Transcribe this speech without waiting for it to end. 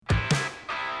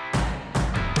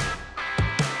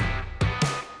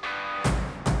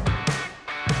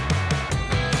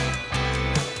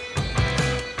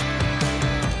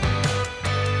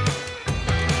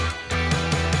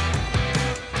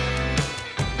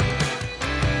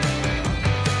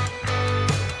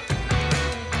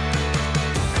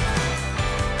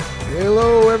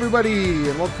everybody,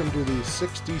 and welcome to the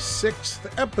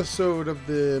 66th episode of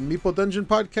the Meeple Dungeon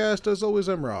Podcast. As always,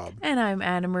 I'm Rob. And I'm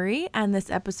Anna Marie, and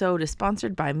this episode is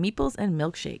sponsored by Meeples and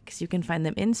Milkshakes. You can find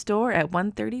them in store at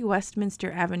 130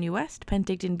 Westminster Avenue West,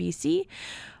 Penticton, BC,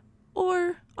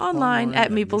 or online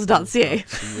at meeples.ca.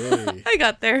 I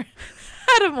got there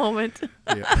at a moment.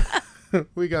 Yeah,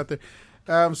 we got there.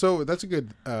 So that's a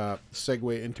good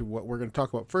segue into what we're going to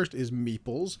talk about. First is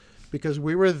Meeples, because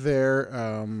we were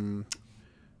there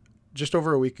just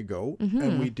over a week ago,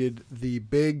 and we did the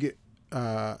big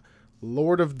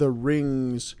Lord of the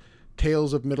Rings,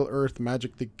 Tales of Middle-earth,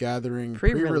 Magic the Gathering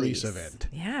pre-release event.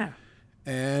 Yeah.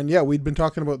 And yeah, we'd been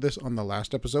talking about this on the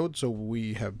last episode, so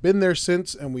we have been there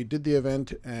since, and we did the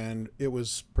event, and it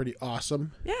was pretty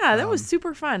awesome. Yeah, that was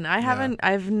super fun.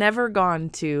 I've never gone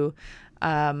to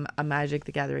a Magic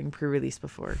the Gathering pre-release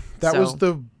before. That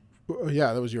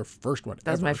was your first one.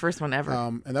 That was my first one ever.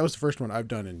 And that was the first one I've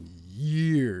done in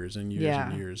years and years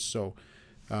and years. So,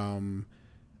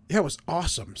 it was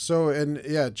awesome. So, and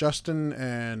yeah, Justin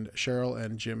and Cheryl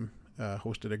and Jim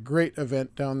hosted a great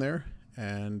event down there.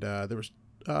 And there was,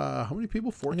 how many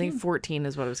people? 14? I think 14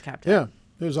 is what it was capped at. Yeah,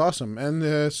 it was awesome.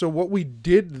 And so what we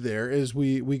did there is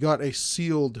we got a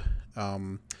sealed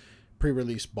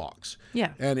pre-release box.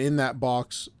 Yeah. And in that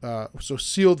box, so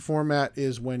sealed format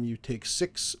is when you take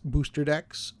 6 booster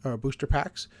decks or booster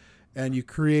packs and you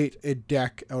create a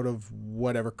deck out of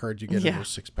whatever cards you get in those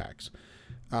 6 packs.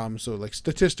 So like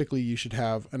statistically, you should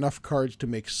have enough cards to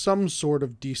make some sort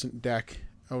of decent deck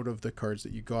out of the cards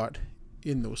that you got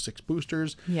in those 6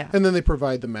 boosters. Yeah. And then they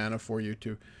provide the mana for you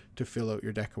to fill out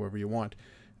your deck however you want.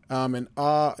 And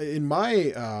in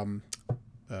my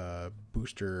not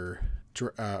booster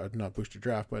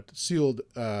draft, but sealed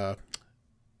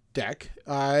deck,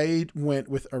 I went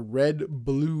with a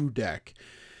red-blue deck.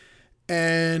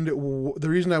 And the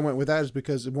reason I went with that is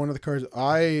because one of the cards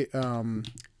I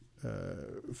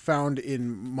found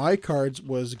in my cards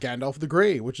was Gandalf the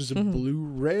Grey, which is a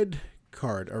blue-red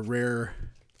card, a rare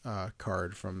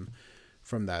card from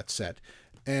that set.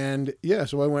 And yeah,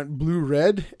 so I went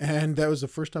blue-red, and that was the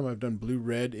first time I've done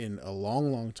blue-red in a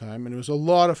long, long time. And it was a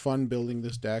lot of fun building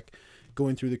this deck,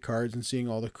 going through the cards and seeing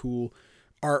all the cool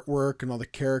artwork and all the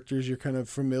characters you're kind of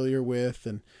familiar with.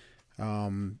 And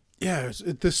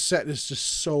this set is just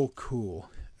so cool.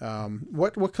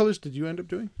 What colors did you end up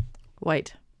doing?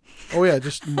 White. Oh yeah,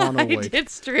 just mono white. I did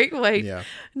straight white. Yeah.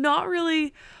 Not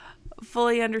really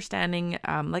fully understanding.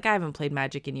 Like I haven't played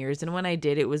Magic in years, and when I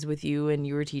did, it was with you and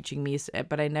you were teaching me,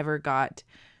 but I never got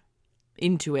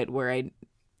into it where I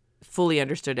fully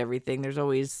understood everything. There's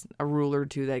always a rule or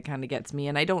two that kind of gets me,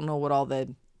 and I don't know what all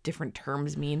the different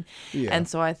terms mean. Yeah. And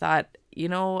so I thought,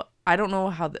 I don't know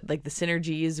how the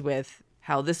synergies with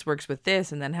how this works with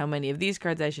this, and then how many of these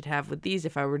cards I should have with these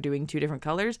if I were doing 2 different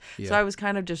colors. Yeah. So I was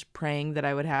kind of just praying that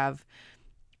I would have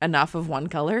enough of one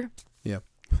color. Yeah.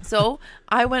 So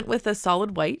I went with a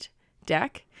solid white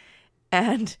deck,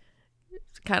 and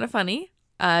it's kind of funny.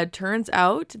 Turns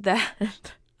out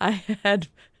that I had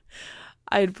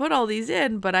put all these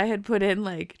in, but I had put in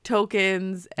like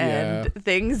tokens and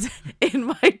things in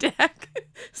my deck.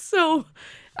 So,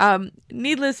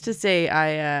 needless to say,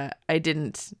 I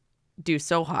didn't do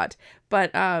so hot,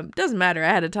 but doesn't matter. I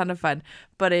had a ton of fun,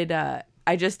 but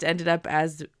I just ended up,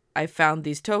 as I found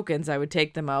these tokens, I would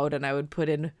take them out and I would put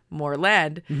in more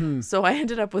land. Mm-hmm. So I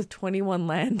ended up with 21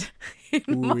 land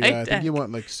in my deck. I think you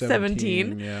want like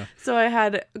 17. Yeah. So I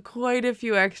had quite a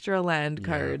few extra land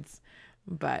cards.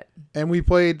 And we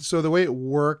played, so the way it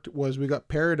worked was we got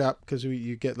paired up because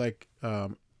you get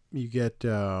kind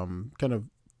of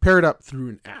paired up through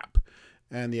an app,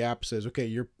 and the app says, okay,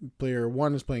 your player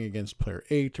 1 is playing against player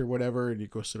 8 or whatever, and you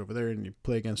go sit over there and you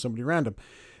play against somebody random.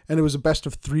 And it was a best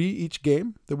of 3 each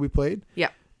game that we played. Yeah.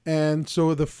 And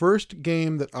so the first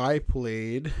game that I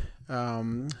played,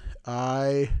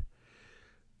 I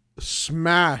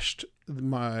smashed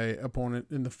my opponent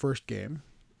in the first game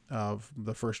of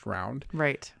the first round.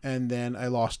 Right. And then I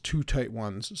lost 2 tight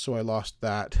ones. So I lost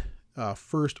that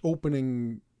first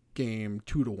opening game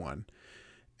 2-1.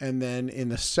 And then in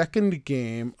the second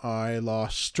game, I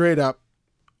lost straight up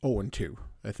 0-2,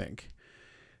 I think.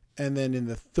 And then in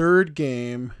the third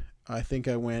game, I think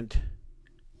I went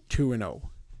 2-0.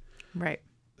 Right.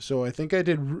 So I think I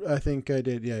went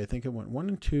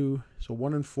 1-2, so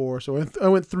 1-4. So I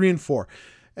went 3-4.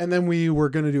 And then we were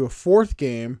going to do a fourth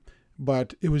game,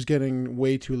 but it was getting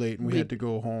way too late, and we had to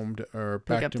go home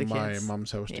back to my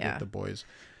mom's house to get the boys.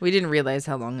 We didn't realize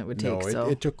how long it would take. No,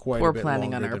 it took quite a bit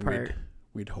planning longer on our than part.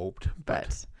 We'd hoped.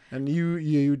 But and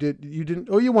you didn't.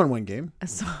 Oh, you won one game,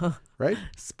 so right?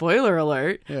 Spoiler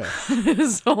alert. Yeah.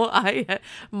 So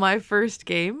my first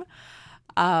game,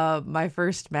 My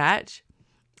first match,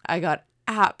 I got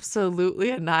absolutely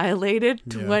annihilated,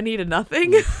 20 to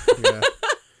nothing. Yeah.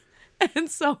 And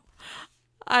so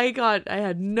I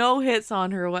had no hits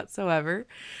on her whatsoever.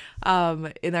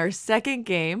 In our second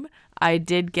game, I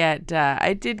did get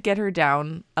her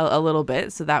down a little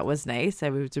bit, so that was nice. I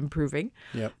was improving.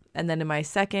 Yep. And then in my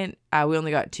second, we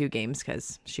only got 2 games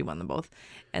because she won them both.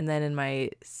 And then in my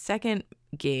second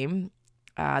game,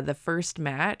 the first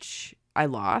match I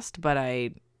lost, but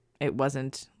it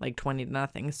wasn't like 20 to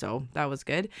nothing, so that was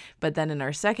good. But then in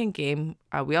our second game,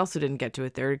 we also didn't get to a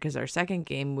third because our second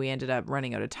game we ended up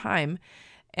running out of time.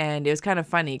 And it was kind of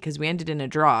funny because we ended in a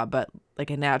draw, but like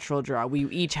a natural draw. We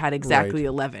each had exactly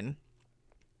 11.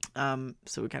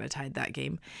 So we kind of tied that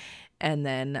game. And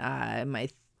then my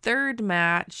third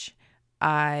match,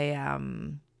 I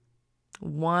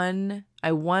won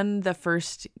the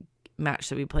first match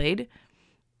that we played.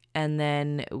 And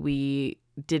then we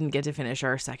didn't get to finish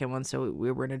our second one, so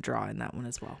we were in a draw in that one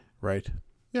as well. Right.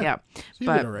 Yeah. So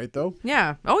you did all right, though.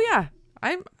 Yeah. Oh, yeah.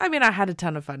 I mean, I had a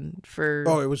ton of fun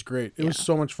Oh, it was great. It was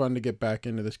so much fun to get back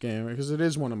into this game because it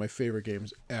is one of my favorite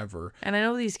games ever. And I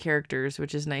know these characters,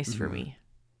 which is nice for me.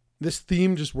 This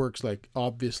theme just works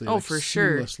obviously for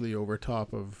sure, seamlessly over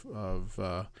top of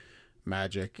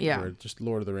Magic. Yeah. Or just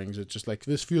Lord of the Rings. It's just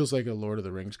this feels like a Lord of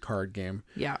the Rings card game.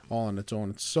 Yeah. All on its own.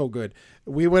 It's so good.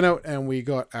 We went out and we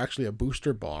got actually a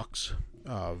booster box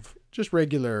of just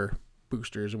regular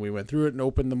boosters, and we went through it and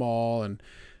opened them all, and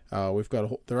we've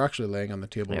got they're actually laying on the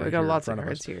table. Yeah, right we got here lots in of front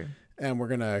cards us. here. And we're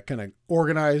gonna kind of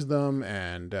organize them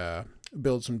and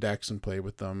build some decks and play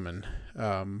with them. And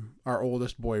our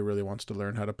oldest boy really wants to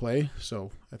learn how to play, so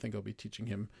I think I'll be teaching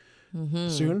him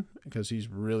soon because he's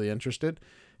really interested.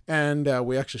 And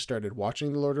we actually started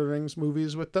watching the Lord of the Rings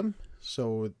movies with them,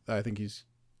 so I think he's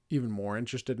even more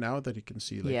interested now that he can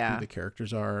see who the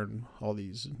characters are and all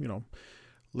these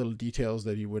little details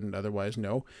that he wouldn't otherwise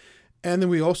know. And then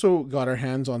we also got our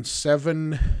hands on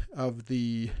 7 of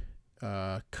the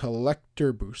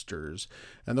collector boosters.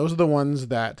 And those are the ones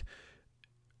that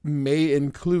may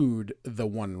include the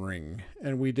One Ring.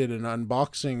 And we did an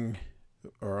unboxing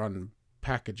or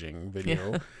unpackaging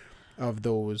video of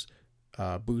those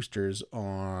boosters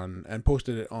and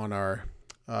posted it on our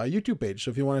YouTube page.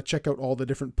 So if you want to check out all the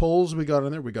different pulls we got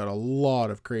in there, we got a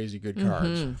lot of crazy good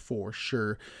cards for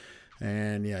sure.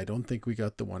 And I don't think we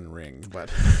got the One Ring,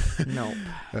 but nope.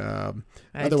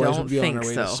 Otherwise, we'll be on our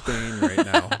way to Spain right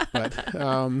now.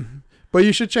 But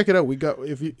you should check it out. We got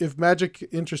if Magic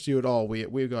interests you at all,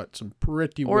 we got some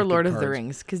pretty or Lord of cards. the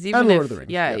Rings, because Lord of the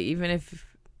Rings, even if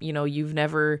you've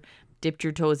never dipped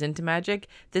your toes into Magic,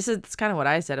 this is kind of what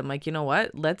I said. I'm like, you know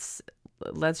what? Let's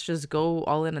just go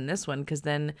all in on this one, because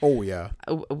then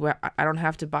I don't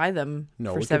have to buy them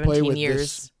for 17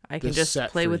 years. I can just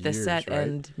play with this set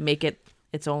and make it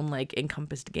its own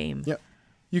encompassed game. Yeah.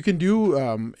 You can do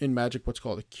in Magic what's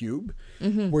called a cube,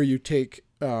 where you take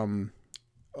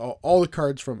all the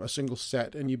cards from a single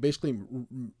set and you basically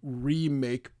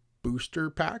remake booster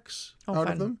packs out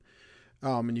of them.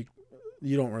 And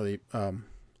you don't really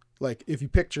if you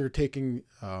picture taking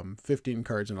 15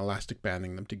 cards and elastic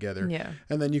banding them together,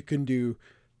 and then you can do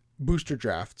booster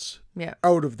drafts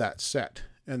out of that set.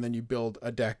 And then you build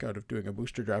a deck out of doing a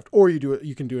booster draft, or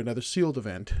you can do another sealed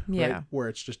event, right? Where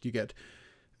it's just you get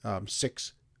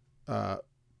 6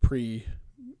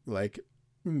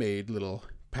 made little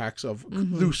packs of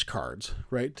loose cards,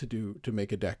 right? To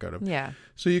make a deck out of. Yeah.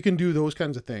 So you can do those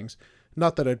kinds of things.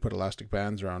 Not that I'd put elastic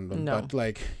bands around them, but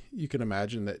you can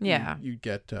imagine that you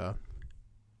get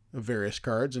various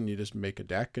cards and you just make a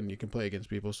deck and you can play against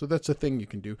people. So that's a thing you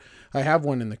can do. I have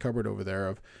one in the cupboard over there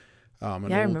of an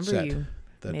old I remember set. You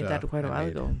made that quite a while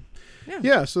ago.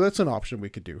 Yeah, so that's an option we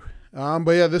could do.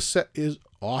 But yeah, this set is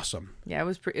awesome. Yeah, it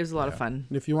was a lot of fun.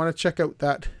 And if you want to check out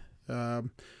that,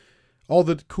 all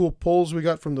the cool pulls we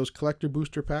got from those collector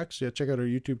booster packs, check out our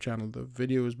YouTube channel. The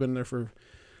video has been there for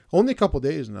only a couple of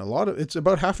days, and it's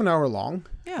about half an hour long.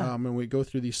 Yeah. And we go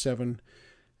through these 7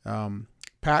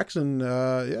 packs, and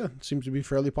it seems to be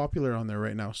fairly popular on there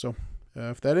right now. So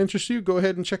if that interests you, go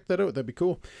ahead and check that out. That'd be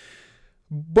cool.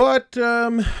 But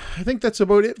I think that's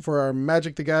about it for our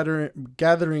Magic the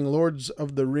Gathering Lords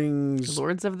of the Rings.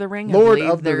 Lords of the Ring? Lord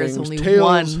of the there Rings. Is only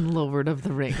Tales, one Lord of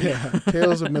the Ring.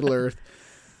 Tales of Middle-earth.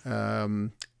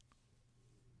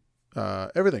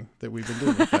 Everything that we've been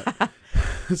doing with that.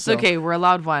 It's okay. We're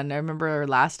allowed one. I remember our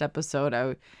last episode,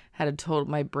 I had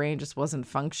my brain just wasn't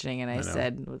functioning, and I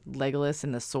said Legolas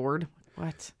and the sword.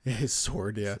 What? His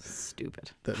sword, yeah.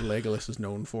 Stupid. That Legolas is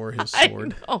known for, his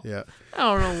sword. I know. Yeah. I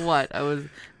don't know what.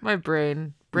 My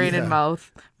brain and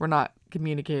mouth were not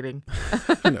communicating.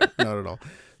 No, not at all.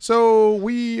 So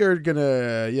we are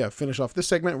gonna finish off this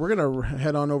segment. We're gonna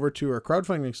head on over to our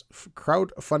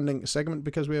crowdfunding segment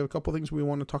because we have a couple things we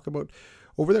want to talk about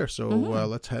over there. So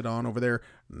let's head on over there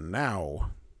now.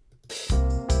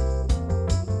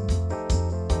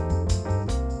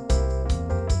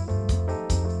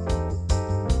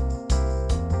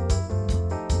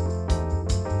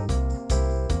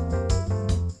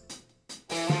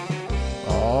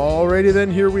 Alrighty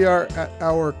then, here we are at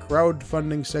our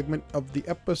crowdfunding segment of the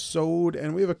episode,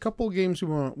 and we have a couple games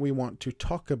we want to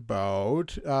talk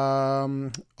about.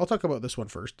 I'll talk about this one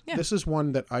first. Yeah. This is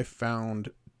one that I found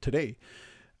today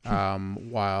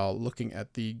while looking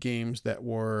at the games that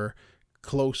were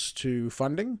close to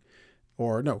funding,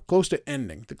 or no, close to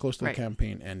ending, close to the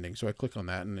campaign ending. So I click on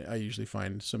that, and I usually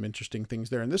find some interesting things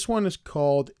there. And this one is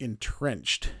called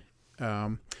Entrenched,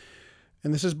 and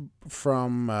this is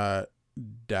from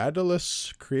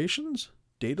Daedalus Creations?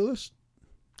 Daedalus?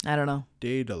 I don't know.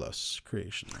 Daedalus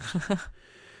Creations.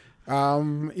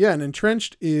 And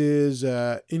Entrenched is,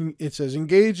 it says,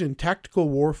 engage in tactical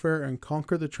warfare and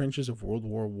conquer the trenches of World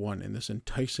War I in this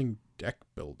enticing deck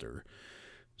builder.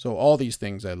 So all these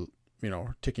things, are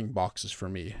ticking boxes for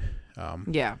me.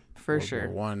 Yeah, for World sure.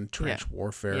 War I, trench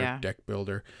warfare, deck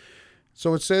builder.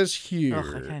 So it says here.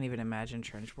 Ugh, I can't even imagine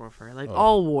trench warfare. Like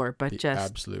all war, but just.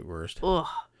 Absolute worst. Ugh.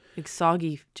 Like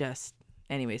soggy, just.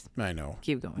 Anyways. I know.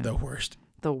 Keep going. The worst.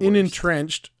 The worst. In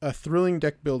Entrenched, a thrilling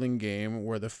deck building game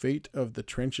where the fate of the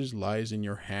trenches lies in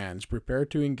your hands. Prepare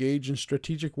to engage in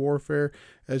strategic warfare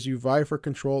as you vie for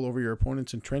control over your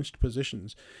opponent's entrenched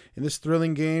positions. In this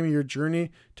thrilling game, your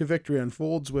journey to victory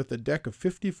unfolds with a deck of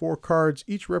 54 cards,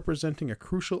 each representing a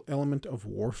crucial element of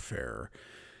warfare.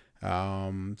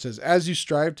 It says, as you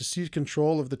strive to seize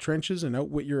control of the trenches and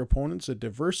outwit your opponents, a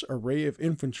diverse array of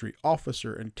infantry,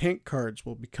 officer, and tank cards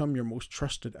will become your most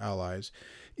trusted allies.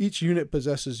 Each unit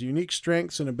possesses unique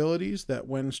strengths and abilities that,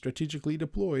 when strategically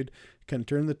deployed, can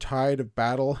turn the tide of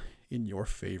battle in your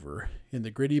favor. In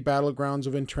the gritty battlegrounds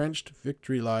of Entrenched,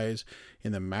 victory lies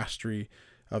in the mastery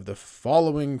of the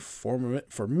following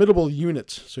formidable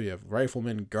units. So you have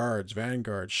riflemen, guards,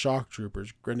 vanguards, shock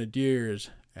troopers, grenadiers,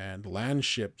 and land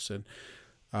ships, and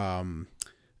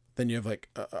then you have like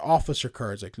officer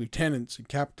cards like lieutenants and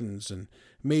captains and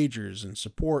majors and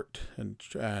support, and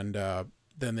then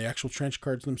the actual trench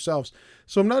cards themselves.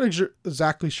 So I'm not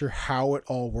exactly sure how it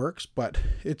all works, but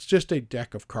it's just a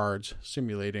deck of cards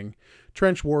simulating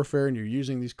trench warfare, and you're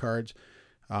using these cards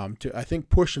to, I think,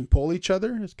 push and pull each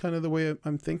other is kind of the way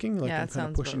I'm thinking. Like, I'm kind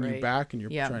of pushing you back, and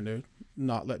you're trying to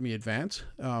not let me advance.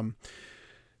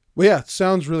 Well, yeah, it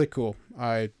sounds really cool.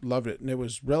 I loved it. And it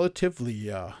was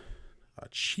relatively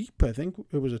cheap. I think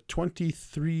it was a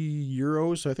 23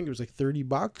 euros. So I think it was like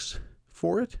 $30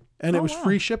 for it. And it was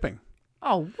free shipping.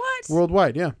 Oh, what?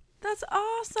 Worldwide, yeah. That's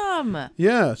awesome.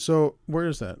 Yeah. So where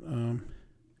is that?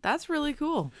 That's really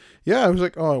cool. Yeah. I was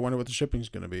like, oh, I wonder what the shipping's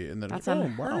going to be. And then that's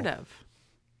unheard of.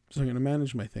 So I'm going to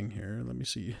manage my thing here. Let me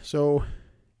see. So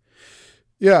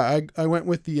yeah, I went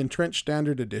with the Entrenched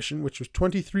Standard Edition, which was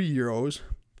 23 euros.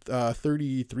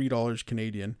 $33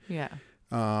 Canadian. Yeah.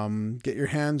 Get your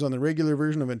hands on the regular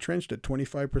version of Entrenched at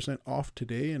 25% off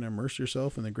today and immerse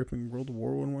yourself in the gripping World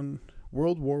War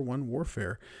I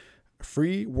warfare.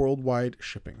 Free worldwide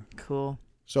shipping. Cool.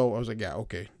 So I was like, yeah,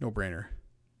 okay, no brainer.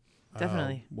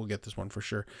 Definitely. We'll get this one for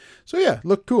sure. So yeah,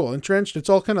 look cool. Entrenched. It's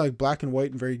all kind of like black and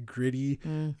white and very gritty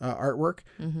artwork.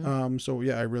 Mm-hmm. So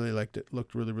yeah, I really liked it.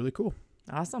 Looked really, really cool.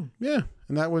 Awesome. Yeah.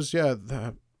 And that was,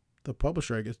 the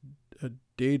publisher, I guess,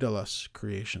 Daedalus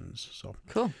Creations. So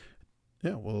cool.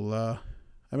 Yeah, well,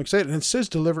 I'm excited. And it says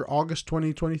deliver August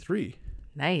 2023.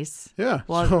 Nice. Yeah.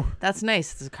 Well, that's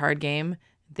nice. It's a card game.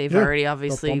 They've already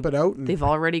obviously bump it out, and they've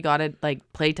already got it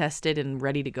like play tested and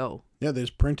ready to go. Yeah, they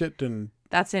just print it and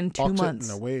that's in 2 months.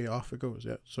 And away off it goes.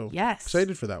 Yeah. So yes,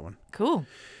 excited for that one. Cool.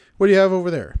 What do you have over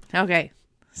there? Okay,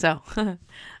 so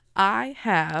I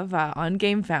have on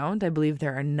Game Found, I believe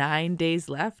there are 9 days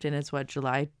left, and it's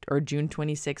July or June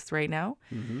 26th right now.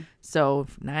 Mm-hmm. So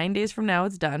 9 days from now,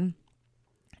 it's done.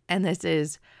 And this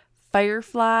is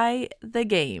Firefly the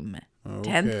Game,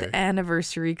 10th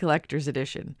Anniversary Collector's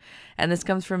Edition. And this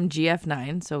comes from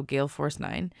GF9, so Gale Force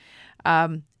 9.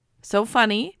 So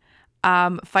funny.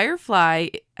 Firefly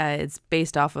is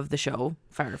based off of the show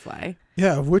Firefly.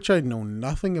 Yeah, of which I know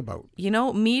nothing about.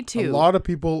 Me too. A lot of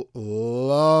people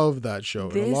love that show.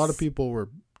 And a lot of people were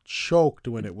choked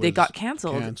when it was they got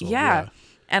canceled. Yeah.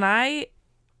 And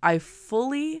I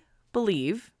fully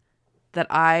believe that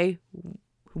I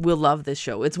will love this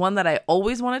show. It's one that I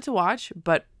always wanted to watch,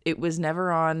 but it was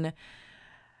never on.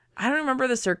 I don't remember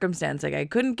the circumstance. Like, I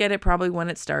couldn't get it probably when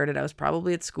it started. I was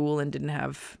probably at school and didn't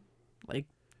have like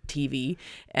TV.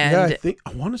 Yeah, And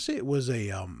I want to say it was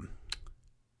a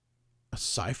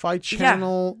sci-fi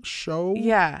channel show.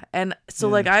 yeah. And so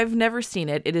Yeah. like I've never seen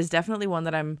it. It is definitely one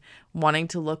that I'm wanting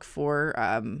to look for,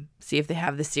 see if they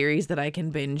have the series that I can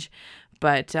binge.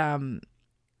 But Yeah,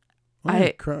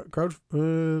 okay.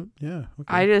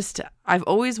 I've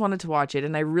always wanted to watch it,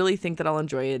 and I really think that I'll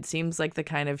enjoy it. It seems like the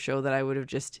kind of show that I would have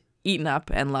just eaten up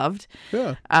and loved.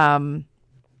 Yeah.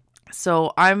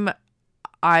 So I'm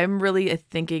really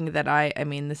thinking that I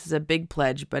mean, this is a big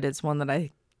pledge, but it's one that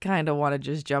I kind of want to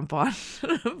just jump on.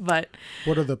 But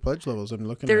What are the pledge levels I'm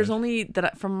looking there's at? only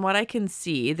that from what I can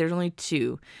see, there's only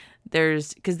two.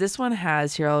 Because this one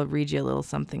has here. I'll read you a little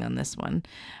something on this one.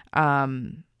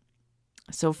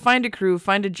 So find a crew,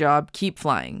 find a job, keep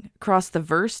flying. Cross the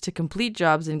verse to complete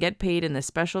jobs and get paid in the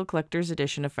special collector's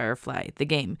edition of Firefly, the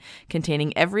game,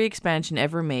 containing every expansion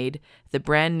ever made, the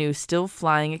brand new still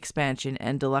flying expansion,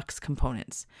 and deluxe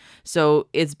components. So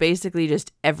it's basically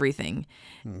just everything.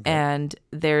 Okay. And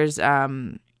there's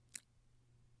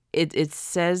it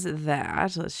says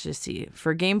that, let's just see,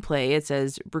 for gameplay, it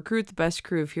says recruit the best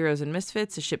crew of heroes and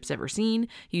misfits a ship's ever seen,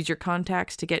 use your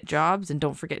contacts to get jobs, and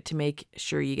don't forget to make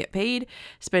sure you get paid,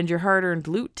 spend your hard-earned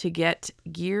loot to get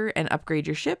gear and upgrade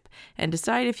your ship, and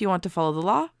decide if you want to follow the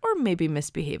law or maybe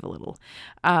misbehave a little.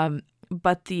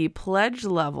 But the pledge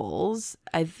levels,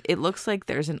 it looks like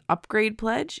there's an upgrade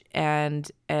pledge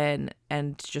and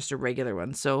just a regular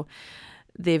one. So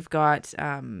they've got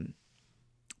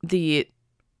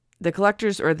the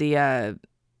collectors, or the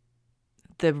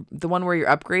one where you're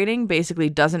upgrading, basically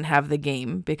doesn't have the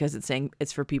game because it's saying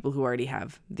it's for people who already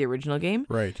have the original game.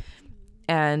 Right.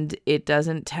 And it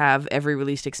doesn't have every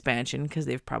released expansion because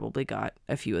they've probably got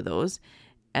a few of those.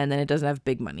 And then it doesn't have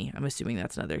big money. I'm assuming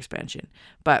that's another expansion.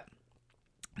 But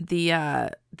the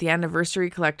anniversary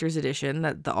collector's edition,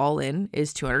 that the all-in,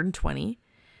 is $220.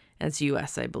 And it's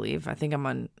US, I believe. I think I'm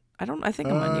on US. It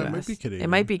might be Canadian. It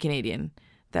might be Canadian.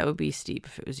 That would be steep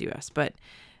if it was US, but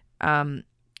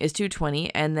is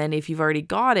 $220. And then if you've already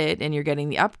got it and you're getting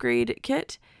the upgrade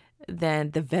kit,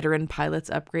 then the veteran pilots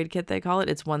upgrade kit, they call it,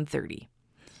 it's $130.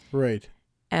 Right.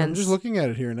 And I'm just looking at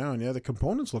it here now, and yeah, the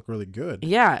components look really good.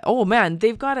 yeah. Oh man,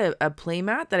 they've got a play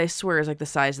mat that I swear is like the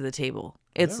size of the table.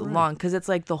 It's right? long because it's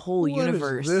like the whole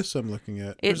universe. What is this I'm looking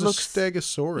at? It There's looks a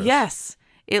Stegosaurus. Yes,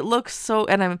 it looks so.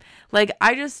 And I'm like,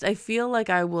 I feel like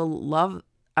I want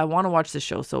to watch the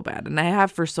show so bad, and I have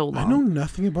for so long. I know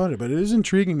nothing about it, but it is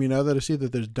intriguing me now that I see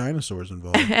that there's dinosaurs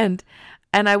involved. And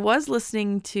I was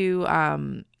listening to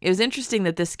it was interesting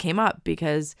that this came up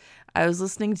because I was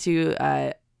listening to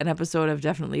an episode of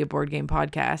Definitely a Board Game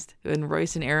Podcast, and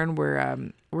Royce and Aaron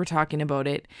were talking about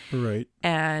it. Right.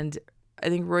 And I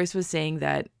think Royce was saying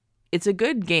that it's a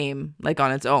good game, like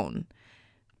on its own,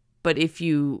 but if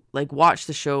you like watch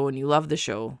the show and you love the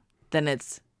show, then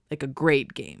it's like a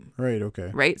great game. Right.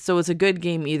 Okay. Right. So it's a good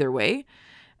game either way.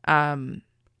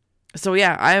 So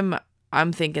yeah,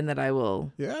 I'm thinking that I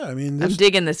will. Yeah. I mean, I'm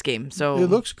digging this game. So it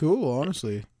looks cool,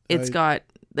 honestly. It's got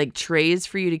like trays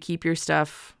for you to keep your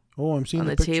stuff. Oh, I'm seeing on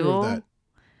the the picture table. of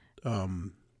that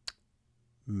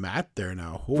mat there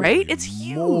now. Holy Right? It's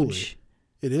moly. huge.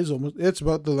 It is almost. It's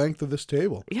about the length of this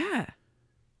table. Yeah.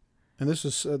 And this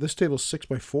table's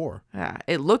 6x4. Yeah.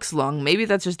 It looks long. Maybe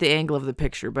that's just the angle of the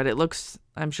picture, but it looks.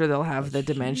 I'm sure they'll have the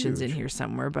dimensions huge. in here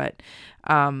somewhere. But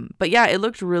yeah, it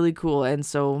looked really cool, and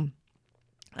so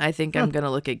I think I'm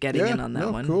gonna look at getting in on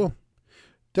that one. Cool.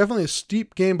 Definitely a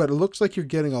steep game, but it looks like you're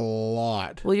getting a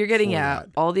lot. Well, you're getting for that.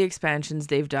 all the expansions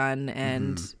they've done,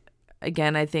 and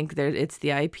again, I think it's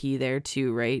the IP there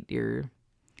too, right?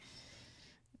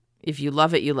 If you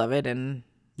love it, you love it, and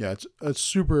yeah, it's a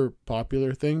super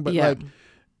popular thing, but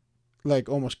like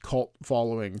almost cult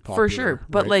following popular, for sure.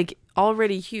 But right? like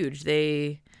already huge.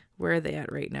 Where are they at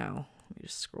right now? Let me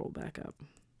just scroll back up.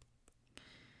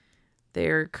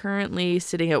 They're currently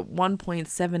sitting at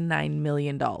 $1.79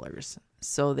 million.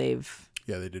 So they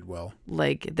did well.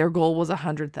 Like their goal was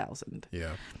 100,000.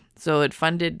 Yeah. So it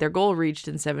funded their goal reached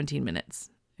in 17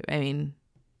 minutes. I mean,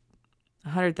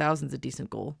 100,000 is a decent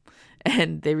goal,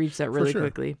 and they reached that really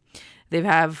quickly. They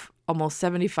have almost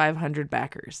 7,500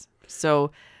 backers.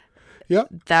 So yeah,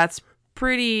 that's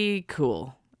pretty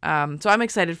cool. So I'm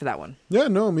excited for that one. Yeah,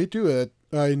 no, me too.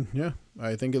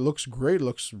 I think it looks great. It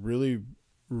looks really,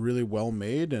 really well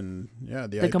made, and yeah,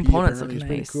 the IP components look is nice.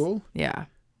 pretty cool. Yeah.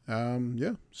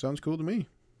 Yeah, sounds cool to me.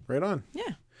 Right on.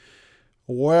 Yeah.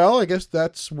 Well, I guess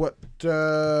that's what,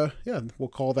 we'll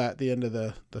call that the end of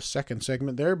the second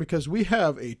segment there, because we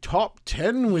have a top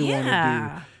 10 we want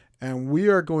to do, and we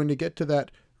are going to get to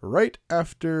that right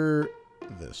after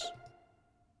this.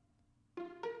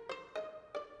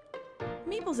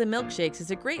 Meeples and Milkshakes is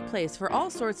a great place for all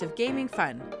sorts of gaming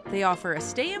fun. They offer a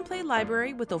stay and play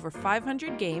library with over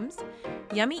 500 games,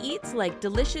 yummy eats like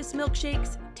delicious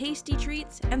milkshakes, tasty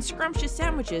treats, and scrumptious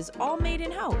sandwiches all made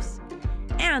in-house.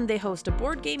 And they host a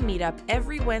board game meetup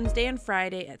every Wednesday and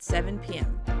Friday at 7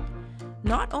 p.m.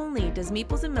 Not only does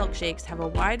Meeples and Milkshakes have a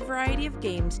wide variety of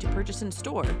games to purchase in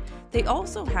store, they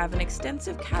also have an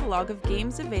extensive catalog of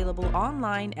games available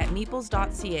online at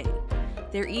meeples.ca.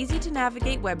 Their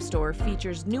easy-to-navigate web store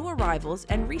features new arrivals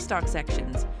and restock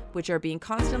sections, which are being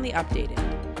constantly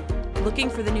updated. Looking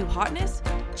for the new hotness?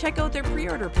 Check out their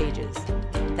pre-order pages.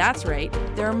 That's right,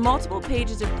 there are multiple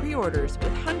pages of pre-orders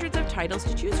with hundreds of titles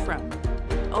to choose from.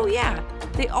 Oh yeah,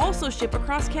 they also ship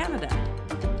across Canada.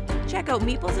 Check out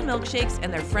Meeples and Milkshakes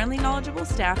and their friendly, knowledgeable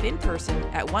staff in person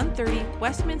at 130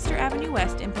 Westminster Avenue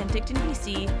West in Penticton,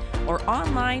 BC, or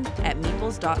online at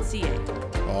meeples.ca.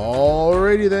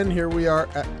 Alrighty then, here we are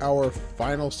at our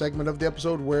final segment of the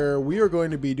episode where we are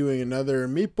going to be doing another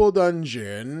Meeple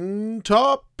Dungeon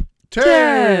Top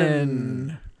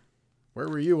 10. Where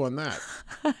were you on that?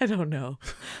 I don't know.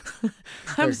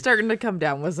 I'm starting to come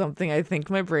down with something. I think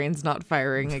my brain's not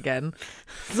firing again.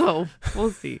 So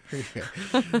we'll see. Okay.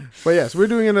 But yes, we're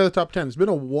doing another top 10. It's been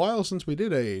a while since we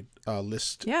did a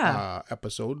list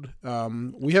episode.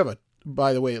 We have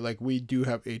by the way, like we do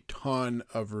have a ton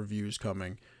of reviews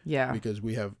coming. Yeah. Because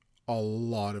we have a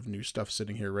lot of new stuff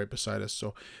sitting here right beside us.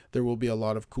 So there will be a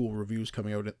lot of cool reviews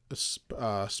coming out,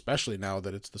 especially now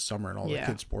that it's the summer and all the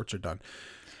kids' sports are done.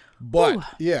 But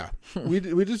we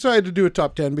decided to do a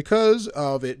top 10 because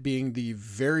of it being the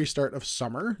very start of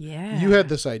summer. Yeah. You had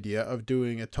this idea of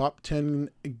doing a top 10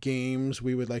 games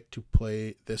we would like to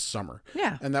play this summer.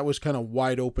 Yeah. And that was kind of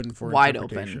wide open for Open.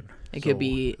 interpretation. It could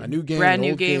be a new game, brand an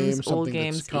new old games, game, something old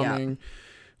games, that's coming,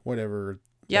 whatever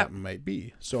that might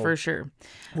be. So for sure.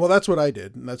 Well, that's what I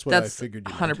did, and that's what I figured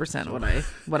you 100% so.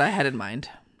 what I had in mind.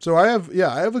 So I have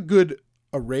a good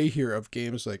array here of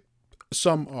games. Like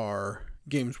some are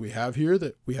games we have here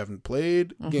that we haven't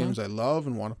played, games I love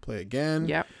and want to play again.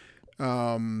 Yep.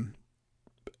 And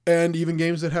even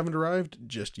games that haven't arrived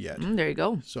just yet. There you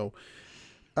go. So,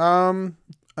 so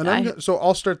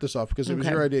I'll start this off because it was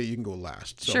your idea. You can go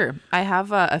last. So. Sure. I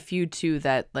have a few too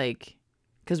that like,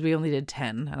 because we only did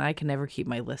 10 and I can never keep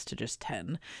my list to just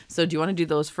 10. So do you want to do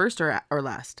those first or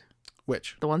last?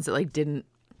 Which? The ones that like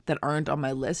that aren't on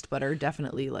my list but are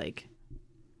definitely like.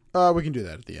 We can do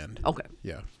that at the end. Okay.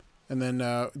 Yeah. And then,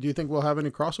 do you think we'll have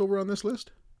any crossover on this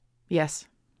list? Yes.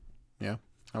 Yeah.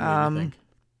 How many do you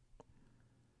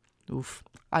think? Oof.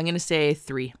 I'm going to say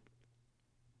 3.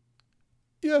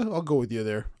 Yeah, I'll go with you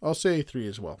there. I'll say 3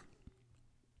 as well.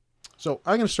 So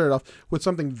I'm going to start off with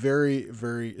something very,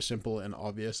 very simple and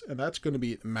obvious, and that's going to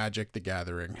be Magic the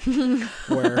Gathering.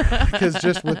 Because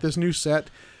just with this new set,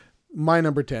 my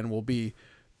number 10 will be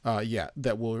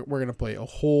that we're going to play a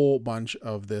whole bunch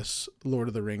of this Lord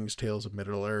of the Rings, Tales of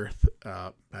Middle-earth,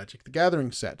 Magic the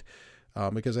Gathering set.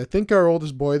 Because I think our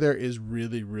oldest boy there is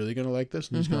really, really going to like this,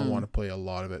 and he's going to want to play a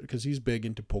lot of it because he's big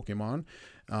into Pokemon.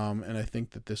 And I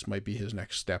think that this might be his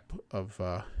next step of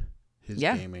his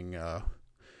gaming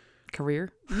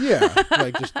career. Yeah.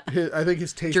 Like I think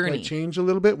his taste might change a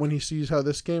little bit when he sees how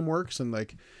this game works. And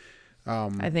like,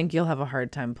 I think you'll have a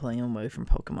hard time pulling him away from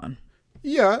Pokemon.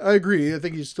 Yeah, I agree. I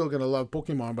think he's still going to love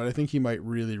Pokemon, but I think he might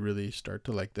really, really start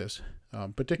to like this,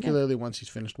 particularly once he's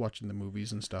finished watching the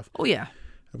movies and stuff. Oh, yeah.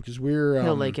 Because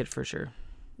he'll like it for sure.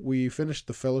 We finished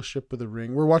the Fellowship of the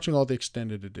Ring. We're watching all the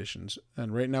extended editions,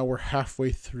 and right now we're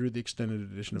halfway through the extended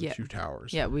edition of Two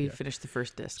Towers. Yeah, we finished the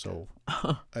first disc. So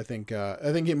I think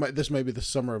this might be the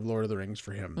summer of Lord of the Rings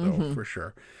for him, though, for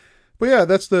sure. But yeah,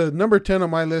 that's the number 10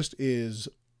 on my list is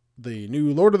the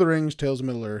new Lord of the Rings, Tales of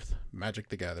Middle-earth, Magic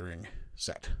the Gathering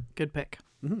set. Good pick.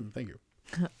 Thank you.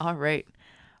 All right.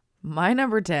 My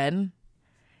number 10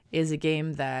 is a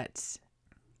game that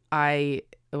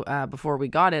before we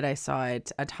got it, I saw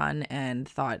it a ton and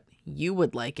thought you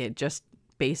would like it just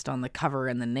based on the cover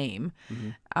and the name.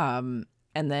 And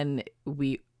then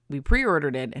we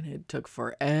pre-ordered it and it took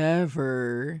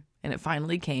forever and it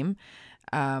finally came.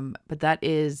 But that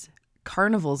is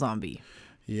Carnival Zombie.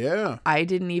 Yeah. I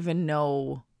didn't even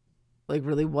know like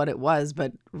really what it was,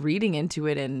 but reading into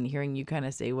it and hearing you kind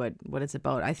of say what it's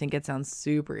about, I think it sounds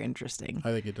super interesting.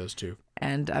 I think it does too.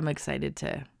 And I'm excited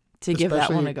to give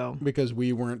that one a go. Because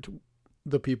we weren't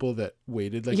the people that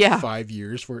waited 5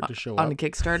 years for it to show up. On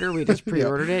Kickstarter, we just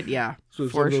pre-ordered it. Yeah, so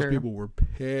some of those people were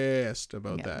pissed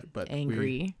about that. But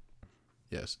angry.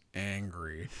 Yes,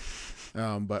 angry.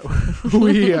 But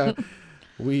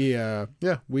we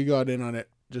got in on it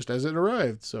just as it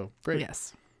arrived. So great.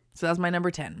 Yes. So that's my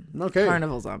number 10. Okay.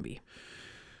 Carnival Zombie.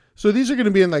 So these are going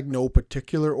to be in like no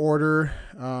particular order.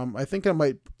 I think I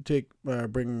might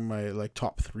bring my like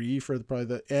top 3 for probably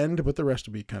the end, but the rest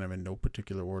will be kind of in no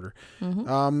particular order.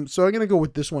 Mm-hmm. So I'm going to go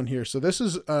with this one here. So this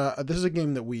is a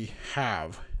game that we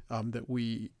have that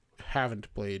we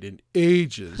haven't played in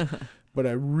ages, but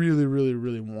I really, really,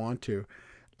 really want to.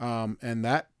 And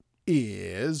that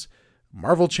is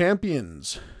Marvel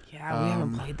Champions. Yeah, we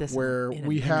haven't played this where in a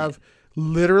we minute.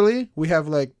 have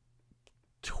like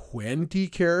 20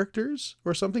 characters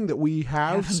or something that we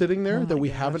have sitting there that we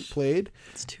haven't played.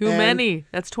 It's too many.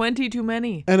 That's 20 too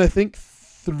many. And I think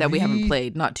 3 that we haven't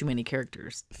played. Not too many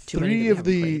characters. Too 3 many of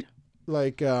the played.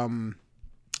 like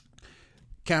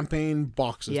campaign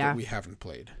boxes that we haven't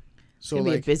played. So it's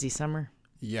gonna like be a busy summer.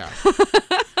 Yeah.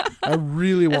 I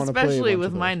really want to play, especially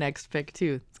with my next pick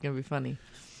too. It's gonna be funny.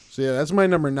 So yeah, that's my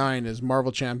number 9 is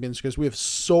Marvel Champions, because we have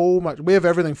so much. We have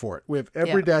everything for it. We have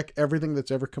every deck, everything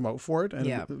that's ever come out for it,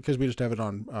 and because we just have it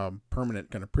on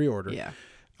permanent kind of pre-order. Yeah.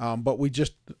 But we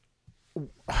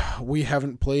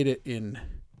haven't played it in,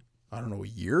 I don't know, a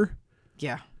year.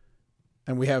 Yeah.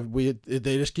 And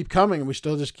they just keep coming, and we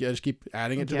still just keep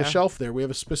adding it to the shelf there. We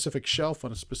have a specific shelf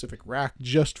on a specific rack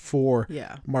just for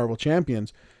Marvel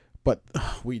Champions. But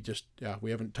we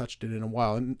haven't touched it in a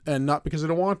while, and not because I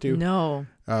don't want to. No,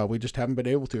 we just haven't been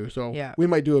able to. So we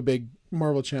might do a big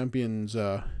Marvel Champions,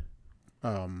 like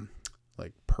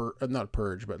not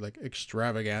purge, but like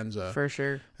extravaganza for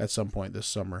sure at some point this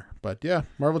summer. But yeah,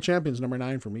 Marvel Champions number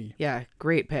 9 for me. Yeah,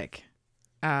 great pick.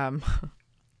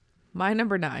 My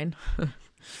number 9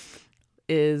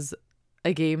 is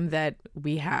a game that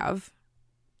we have,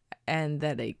 and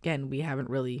that again we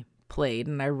haven't really played,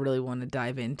 and I really want to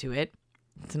dive into it.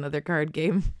 It's another card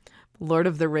game, Lord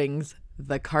of the Rings,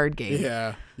 the card game.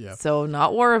 Yeah. So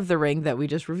not War of the Ring that we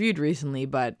just reviewed recently,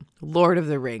 but Lord of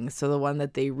the Rings. So the one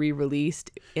that they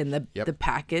re-released in the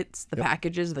packets,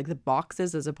 packages, like the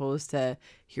boxes, as opposed to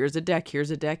here's a deck, here's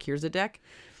a deck, here's a deck.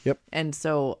 Yep. And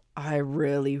so I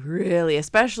really, really,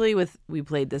 especially we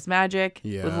played this Magic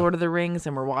with Lord of the Rings,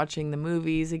 and we're watching the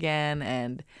movies again,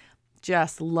 and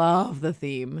just love the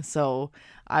theme. So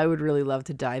I would really love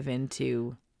to dive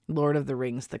into Lord of the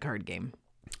Rings, the card game.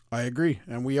 I agree,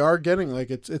 and we are getting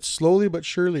like it's slowly but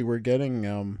surely we're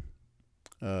getting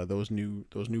those new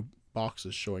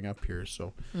boxes showing up here.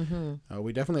 So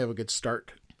we definitely have a good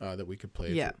start that we could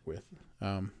play with.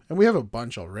 And we have a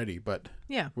bunch already, but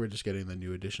we're just getting the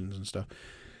new editions and stuff.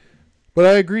 But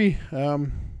I agree. I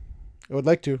would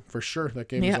like to, for sure. That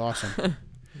game is awesome.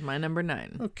 My number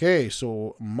 9. Okay,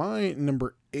 so my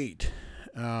number 8.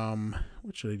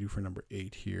 What should I do for number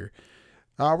 8 here?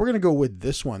 We're gonna go with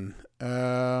this one.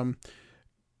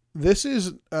 This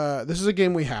is a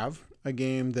game we have, a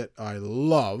game that I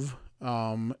love,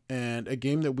 and a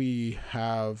game that we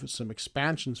have some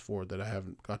expansions for that I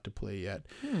haven't got to play yet.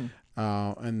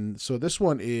 And so this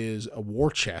one is a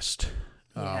War Chest.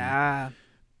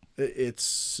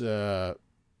 It's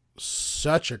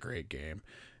such a great game.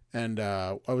 And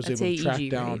I was able to track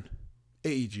down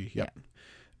AEG. Yep.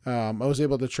 I was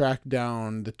able to track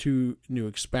down the 2 new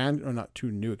not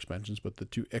 2 new expansions, but the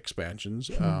 2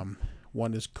 expansions.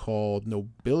 One is called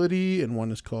Nobility, and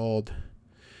one is called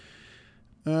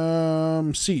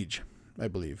Siege, I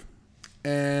believe.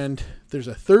 And there's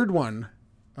a third one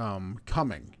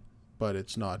coming, but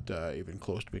it's not even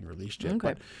close to being released yet. Okay.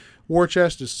 But War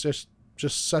Chest is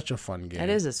just such a fun game. It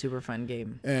is a super fun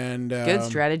game. And good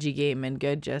strategy game, and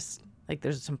good just like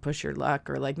there's some push your luck,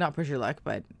 or like not push your luck,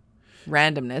 but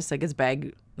randomness. Like it's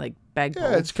bag build,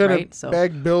 it's kind right? of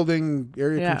bag building,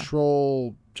 area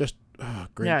control, just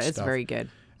great stuff. It's very good.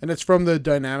 And it's from the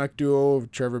dynamic duo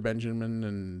of Trevor Benjamin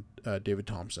and David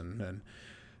Thompson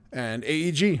and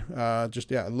AEG. I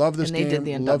love this game. They did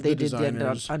the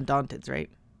designers. Undaunteds,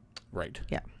 right? Right.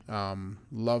 Yeah.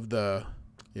 Love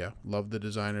the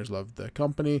designers, love the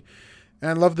company,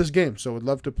 and love this game. So would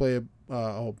love to play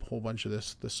a whole bunch of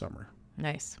this summer.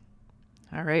 Nice.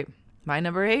 All right. My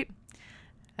number 8,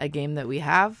 a game that we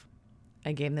have,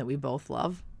 a game that we both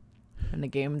love, and a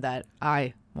game that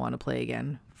I want to play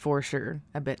again for sure,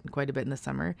 quite a bit in the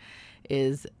summer,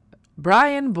 is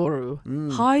Brian Boru,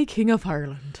 High King of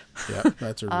Ireland. Yeah,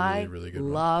 that's a really, really good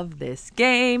one. I love this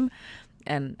game,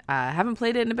 and I haven't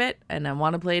played it in a bit, and I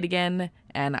want to play it again,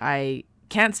 and I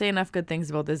can't say enough good things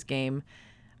about this game.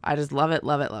 I just love it,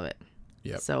 love it, love it.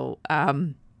 Yeah. So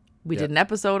we did an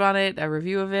episode on it, a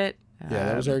review of it.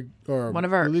 Yeah, that was one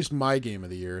of our, at least my game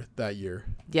of the year that year.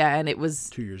 Yeah, and it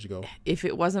was 2 years ago. If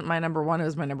it wasn't my number 1, it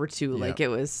was my number 2. Like it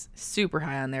was super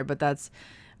high on there. But that's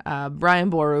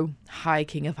Brian Boru, High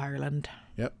King of Ireland.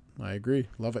 Yep, I agree.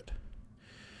 Love it.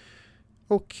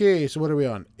 Okay, so what are we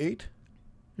on? 8?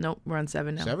 Nope, we're on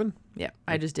 7 now. 7? Yeah,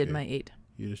 I just did Okay. my 8.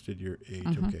 You just did your 8.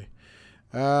 Mm-hmm. Okay.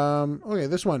 Okay,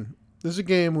 this one. This is a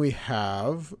game we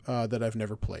have that I've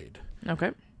never played.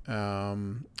 Okay.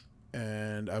 And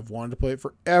I've wanted to play it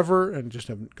forever and just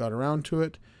haven't got around to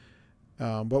it.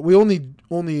 But we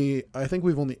only I think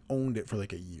we've only owned it for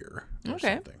like a year or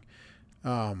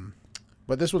something.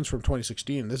 But this one's from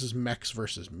 2016. This is Mechs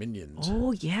versus Minions.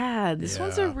 Oh yeah, this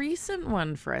one's a Yeah. recent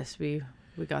one for us. We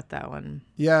got that one.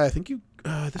 Yeah, I think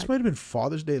this might have been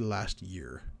Father's Day last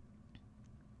year.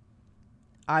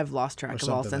 I've lost track of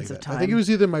all sense of time. I think it was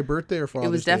either my birthday or Father's Day.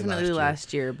 It was definitely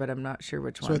last year, but I'm not sure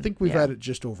which one. So I think we've had it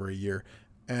just over a year.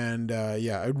 And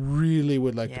yeah, I really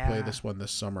would like to play this one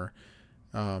this summer.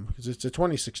 Because it's a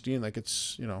 2016, like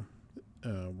it's,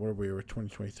 where we were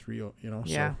 2023,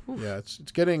 Yeah. So yeah, it's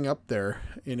getting up there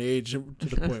in age to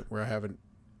the point where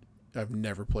I've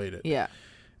never played it. Yeah.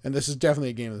 And this is definitely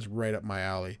a game that's right up my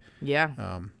alley. Yeah.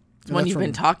 So one you've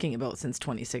been talking about since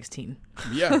 2016.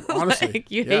 Yeah, honestly. Like,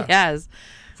 he has.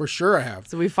 For sure I have.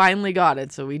 So we finally got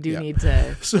it. So we do need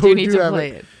to play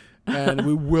it. And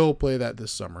we will play that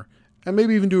this summer. And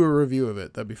maybe even do a review of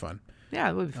it. That'd be fun. Yeah,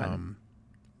 it would be fun.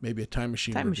 Maybe a time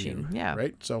machine review. Yeah.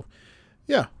 Right? So,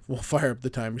 yeah, we'll fire up the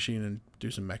time machine and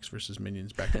do some Mechs versus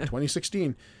Minions back in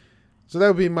 2016. So that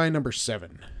would be my number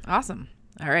 7. Awesome.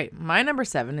 All right. My number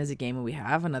 7 is a game we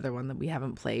have, another one that we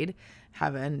haven't played.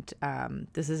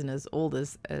 This isn't as old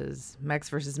as Mechs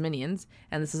versus Minions,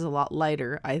 and this is a lot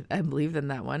lighter, I believe, than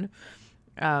that one.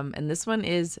 And this one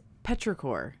is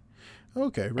Petrichor.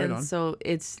 Okay, right on. So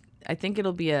I think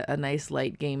it'll be a nice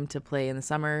light game to play in the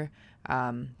summer.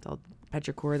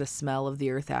 Petrichor, the smell of the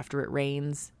earth after it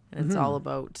rains. And it's all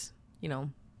about,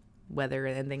 weather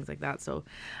and things like that. So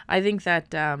I think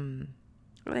that I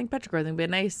think Petrichor will be a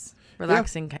nice,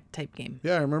 relaxing type game.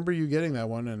 Yeah, I remember you getting that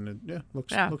one, and it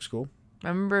looks cool. I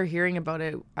remember hearing about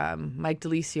it. Mike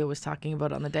DeLisio was talking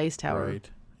about it on the Dice Tower. Right.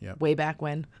 Yeah. Way back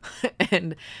when,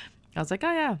 and I was like,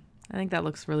 oh yeah, I think that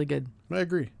looks really good. I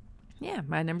agree. Yeah,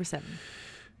 my number 7.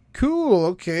 Cool.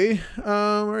 Okay.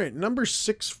 All right. Number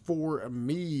 6 for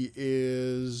me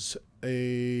is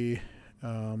it's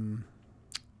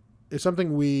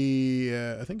something we.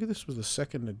 I think this was the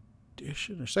second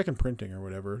edition or second printing or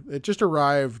whatever. It just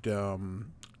arrived a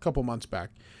couple months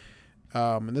back,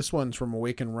 and this one's from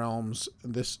Awakened Realms.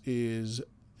 This is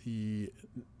the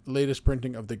latest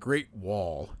printing of the Great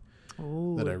Wall.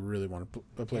 Ooh. That I really want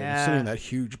to play. Yeah. It's sitting in that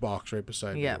huge box right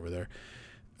beside me over there.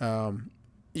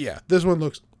 Yeah, this one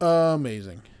looks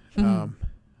amazing.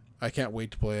 I can't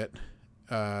wait to play it.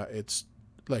 It's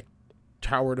like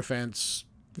tower defense,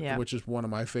 which is one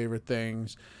of my favorite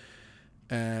things,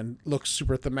 and looks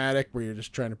super thematic where you're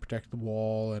just trying to protect the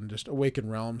wall and just Awaken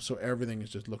Realms, so everything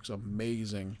just looks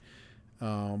amazing.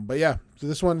 But yeah, so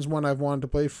this one's one I've wanted to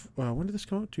play. When did this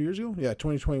come out? 2 years ago? Yeah,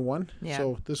 2021. Yeah.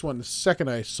 So this one, the second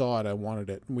I saw it, I wanted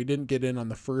it. And we didn't get in on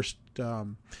the first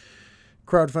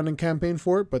crowdfunding campaign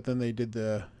for it, but then they did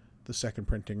the second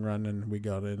printing run, and we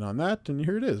got in on that, and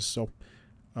here it is. So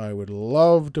I would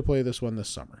love to play this one this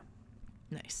summer.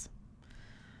 Nice.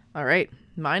 All right,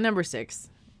 my number 6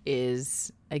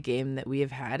 is a game that we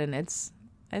have had, and it's,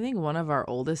 I think, one of our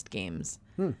oldest games.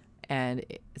 And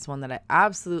it's one that I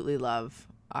absolutely love.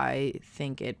 I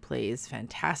think it plays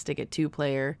fantastic at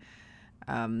 2-player,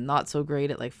 not so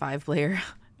great at like 5-player.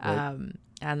 Right.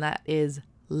 And that is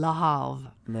Le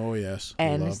Havre. Oh, yes.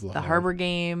 And love the harbor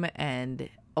game, and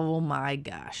oh my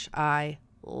gosh, I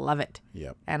love it.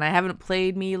 Yep. And I haven't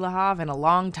played Le Havre in a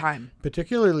long time.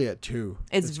 Particularly at 2.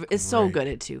 It's so good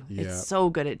at 2. Yeah. It's so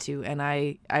good at 2. And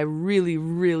I really,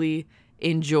 really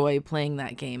enjoy playing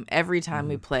that game. Every time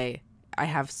we play, I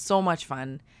have so much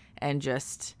fun, and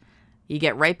just you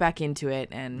get right back into it.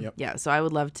 And yeah, so I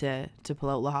would love to pull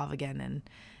out Le Havre again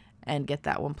and get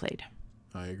that one played.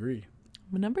 I agree.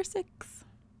 Number 6.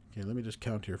 Okay, let me just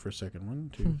count here for a second.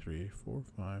 1, 2, 3, 4,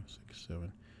 5, 6,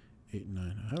 7, 8,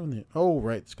 9. I haven't. Oh,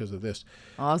 right, it's because of this.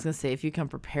 Well, I was gonna say, if you come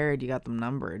prepared, you got them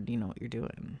numbered. You know what you're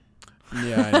doing.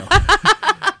 Yeah,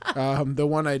 I know. The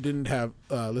one I didn't have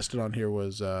listed on here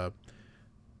was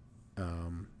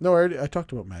no, I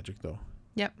talked about magic though.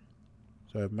 Yep.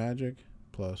 So I have magic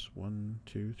plus 1,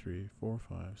 2, 3, 4,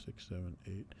 5, 6, 7,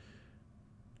 8,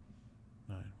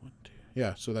 9, 1, 2.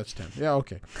 Yeah, so that's 10. Yeah,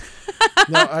 okay.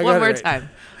 No, I got One more it right. time.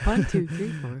 1, 2, 3,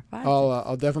 4, 5.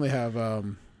 I'll definitely have a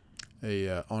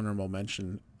honorable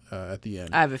mention at the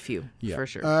end. I have a few for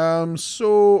sure.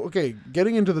 So okay,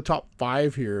 getting into the top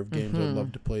 5 here of games I'd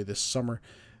love to play this summer.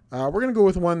 We're gonna go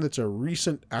with one that's a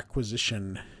recent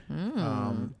acquisition,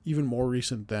 even more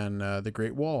recent than the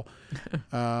Great Wall.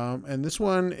 And this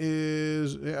one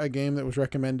is a game that was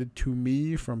recommended to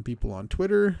me from people on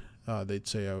Twitter. they'd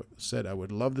said I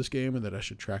would love this game and that I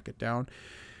should track it down.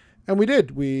 And we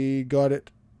did. We got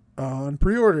it on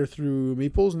pre-order through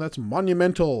Meeples, and that's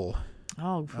Monumental.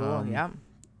 Oh, cool. Yeah.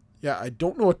 Yeah, I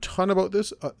don't know a ton about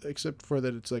this, except for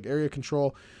that it's like area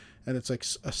control, and it's like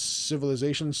a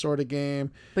civilization sort of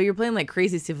game. But you're playing like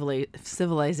crazy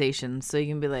civilizations, so you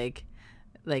can be like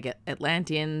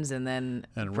Atlanteans and then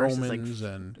And versus, Romans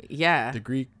and yeah, the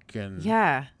Greek and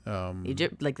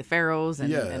Egypt, like the pharaohs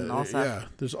and all stuff. Yeah,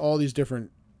 there's all these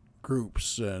different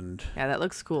groups, and Yeah, that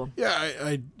looks cool.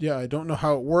 I don't know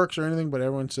how it works or anything, but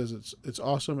everyone says it's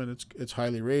awesome and it's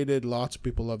highly rated. Lots of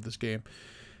people love this game,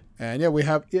 and yeah, we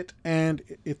have it and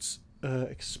its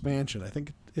expansion. I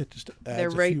think it just adds They're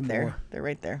a right few there. more. They're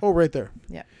right there. Oh, right there.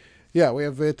 Yeah. We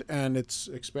have it and its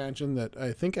expansion that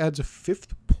I think adds a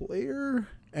 5th player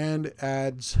and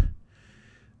adds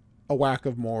a whack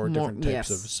of more different types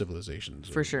of civilizations.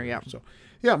 For sure, yeah. So,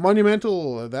 yeah,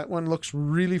 Monumental. That one looks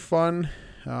really fun.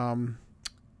 And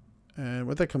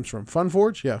what that comes from?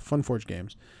 Funforge? Yeah, Funforge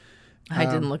Games. I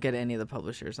didn't look at any of the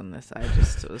publishers on this. I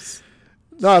just was.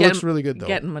 No, it looks really good though.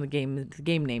 Getting my game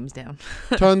names down.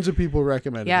 Tons of people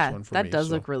recommended this one for me. Yeah, that does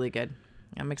look really good.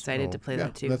 I'm excited to play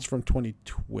that too. That's from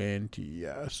 2020.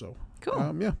 Yeah, so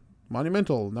cool. Yeah,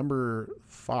 Monumental number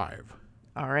 5.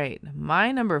 All right,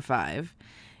 my number 5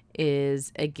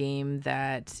 is a game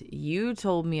that you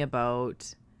told me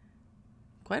about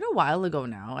quite a while ago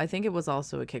now. I think it was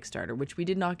also a Kickstarter, which we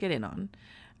did not get in on.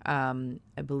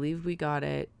 I believe we got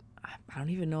it. I don't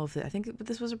even know if I think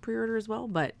this was a pre-order as well,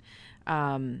 but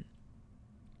I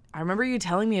remember you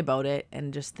telling me about it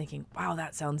and just thinking, wow,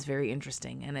 that sounds very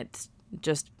interesting. And it's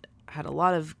just had a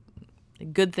lot of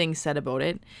good things said about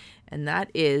it. And that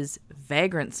is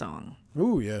Vagrant Song.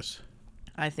 Ooh, yes.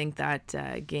 I think that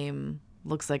game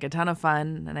looks like a ton of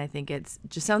fun. And I think it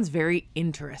just sounds very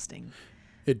interesting.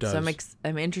 It does. So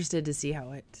I'm interested to see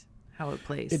how it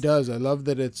plays. It does. I love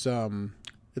that it's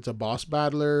a boss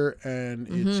battler and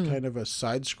it's kind of a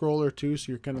side scroller too.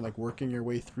 So you're kind of like working your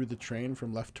way through the train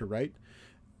from left to right,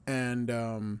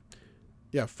 and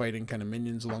fighting kind of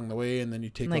minions along the way, and then you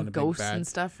take like on a ghosts big bad. and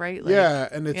stuff, right?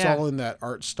 And it's all in that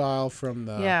art style from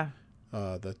the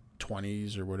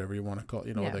 20s or whatever you want to call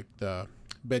it. Like the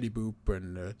Betty Boop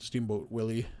and Steamboat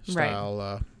Willie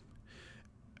style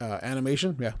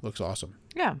animation. Yeah, looks awesome.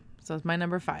 Yeah, so it's my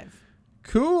number 5.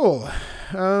 Cool.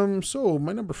 So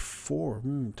my number 4.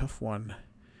 Tough one.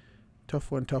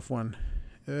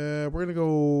 We're gonna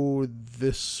go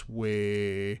this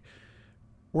way.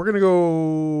 We're gonna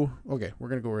go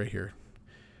right here.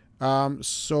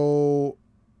 So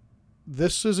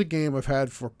this is a game I've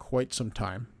had for quite some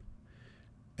time.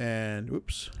 And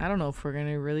I don't know if we're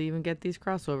gonna really even get these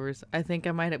crossovers. I think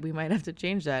we might have to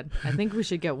change that. I think we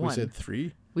should get one.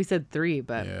 We said 3,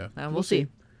 but we'll see.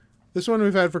 This one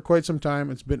we've had for quite some time.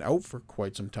 It's been out for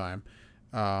quite some time.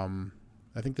 I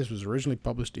think this was originally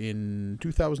published in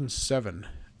 2007,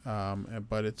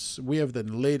 but we have the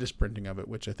latest printing of it,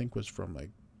 which I think was from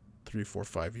like 3, 4,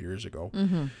 5 years ago.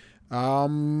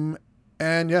 And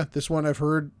yeah, this one I've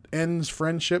heard ends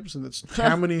friendships, and it's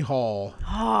Tammany Hall.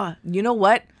 Oh, you know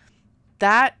what?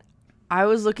 I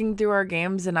was looking through our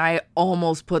games and I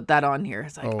almost put that on here.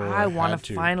 It's like, I want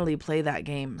to finally play that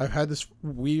game.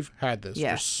 We've had this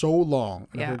for so long.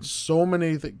 And I've heard so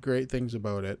many great things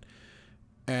about it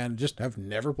and just have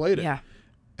never played it. Yeah.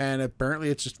 And apparently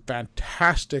it's just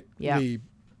fantastically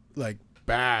like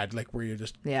bad, like where you're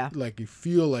just like you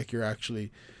feel like you're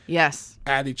actually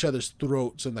at each other's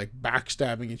throats and like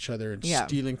backstabbing each other and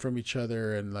stealing from each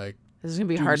other and like this is going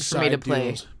to be hard for me to play.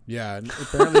 Deals. Yeah, and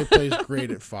apparently it plays great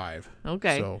at 5.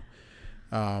 Okay. So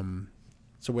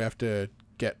we have to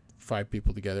get 5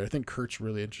 people together. I think Kurt's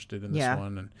really interested in this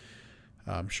one, and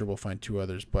I'm sure we'll find 2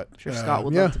 others. But I'm sure Scott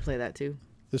would love to play that too.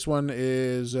 This one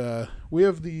is we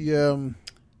have the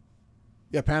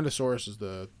Pandasaurus is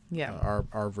the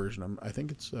our version. I think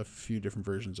it's a few different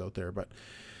versions out there, but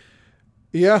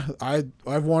yeah,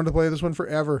 I've wanted to play this one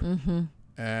forever.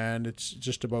 And it's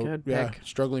just about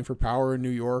struggling for power in New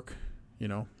York,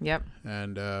 Yep.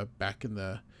 And back in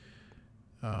the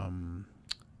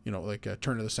like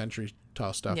turn of the century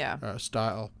style stuff. Yeah.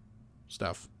 Style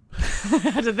stuff. I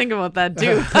had to think about that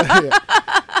too.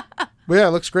 But yeah,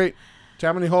 it looks great.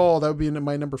 Tammany Hall, that would be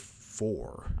my number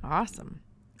 4. Awesome.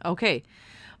 Okay.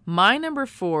 My number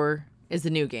 4 is a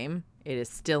new game. It is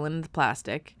still in the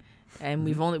plastic. And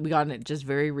we gotten it just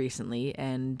very recently,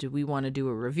 and we want to do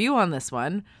a review on this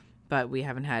one, but we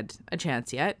haven't had a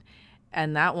chance yet.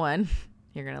 And that one,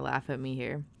 you're going to laugh at me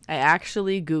here. I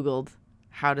actually Googled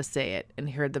how to say it and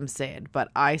heard them say it, but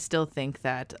I still think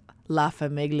that La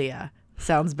Famiglia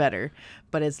sounds better,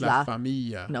 but it's La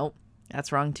Familia. Nope.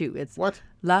 That's wrong too. It's What?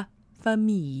 La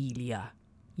Familia.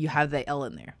 You have the L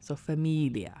in there, so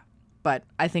Familia. But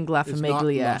I think La It's not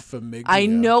Famiglia. La Famiglia. I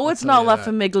know I'll it's tell not you La that.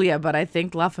 Famiglia, but I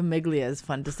think La Famiglia is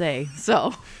fun to say.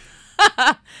 So,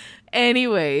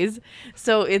 anyways,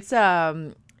 so it's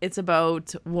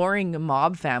about warring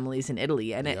mob families in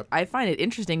Italy, and Yep. I find it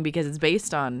interesting because it's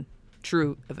based on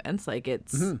true events, like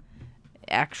it's Mm-hmm.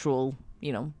 actual,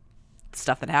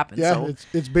 stuff that happened. Yeah, So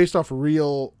it's based off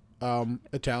real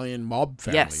Italian mob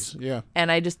families. yes, Yeah. and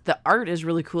the art is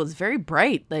really cool. It's very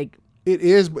bright, like. It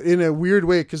is, but in a weird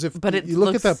way, because if But it you look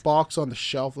at looks- that box on the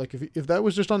shelf, like if that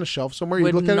was just on the shelf somewhere, you'd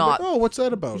Would look at not- it like, oh, what's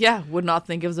that about? Yeah, would not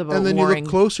think it was about And then warring. you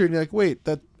look closer and you're like, wait,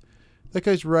 that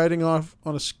guy's riding off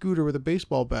on a scooter with a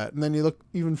baseball bat. And then you look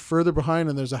even further behind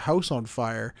and there's a house on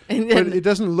fire. And But then- it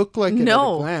doesn't look like it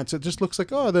No. at a glance. It just looks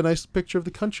like, oh, the nice picture of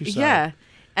the countryside. Yeah,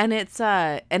 and it's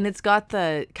got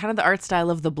the kind of the art style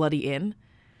of the Bloody Inn,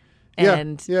 Yeah,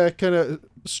 and yeah, kind of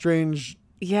strange,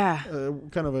 yeah,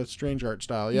 kind of a strange art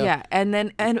style. Yeah. yeah, and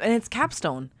then and it's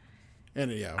Capstone.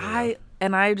 And yeah.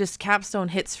 I just Capstone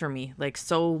hits for me like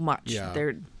so much. Yeah.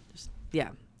 They're just, They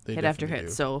hit after definitely hit.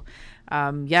 do. So,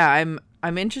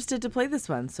 I'm interested to play this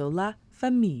one. So La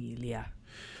Familia.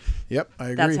 Yep, I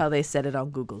agree. That's how they said it on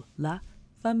Google. La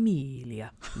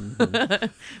Familia.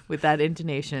 With that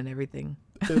intonation and everything.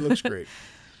 It looks great.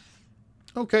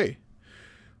 Okay.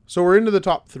 So we're into the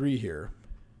top 3 here.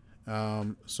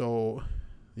 So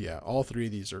yeah, all 3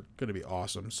 of these are going to be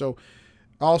awesome. So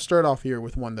I'll start off here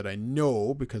with one that I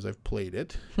know because I've played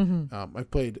it.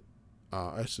 I've played,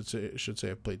 I should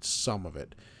say I've played some of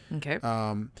it. Okay.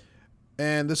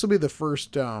 And this will be the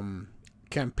first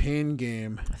campaign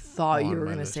game. I thought you on were my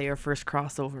going to list. say your first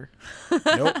crossover.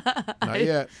 Nope, not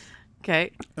yet.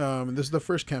 Okay. This is the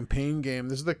first campaign game.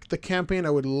 This is the campaign I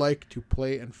would like to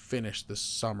play and finish this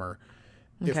summer,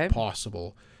 Okay. if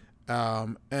possible.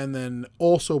 And then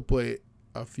also play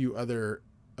a few other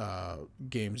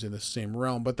games in the same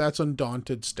realm. But that's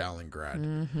Undaunted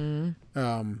Stalingrad.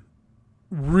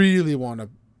 Really want to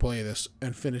play this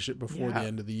and finish it before the Yeah.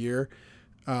 end of the year.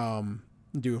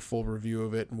 Do a full review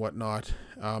of it and whatnot.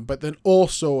 But then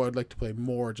also I'd like to play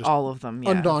more just All of them.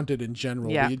 Yeah. Undaunted in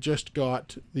general. Yeah. We just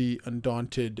got the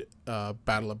Undaunted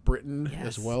Battle of Britain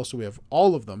as Yes. well, so we have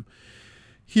all of them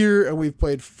here, and we've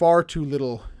played far too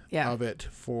little Yeah. of it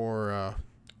for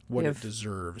what We it have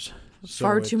deserves.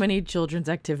 Far So too many children's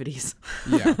activities.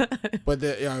 yeah, but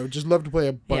I would just love to play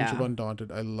a bunch Yeah. of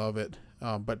Undaunted. I love it,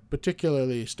 but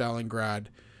particularly Stalingrad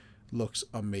looks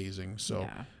amazing. So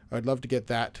Yeah. I'd love to get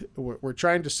that. We're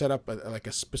trying to set up like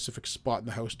a specific spot in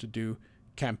the house to do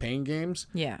campaign games.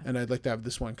 Yeah. And I'd like to have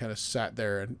this one kind of sat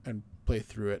there and play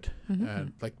through it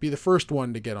and like be the first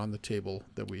one to get on the table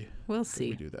that we We'll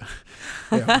see. do that.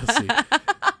 Yeah, we'll see.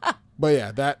 But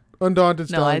yeah, that Undaunted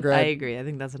No, I Stalingrad, agree. I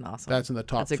think that's an awesome. that's in the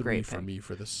top That's a 3 great for pick. me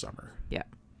for this summer. Yeah.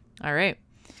 All right.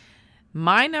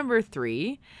 My number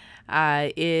 3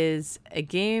 is a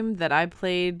game that I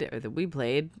played, or that we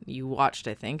played. You watched,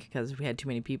 I think, because we had too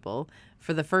many people,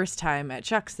 for the first time at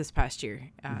Chuck's this past year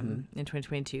in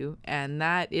 2022. And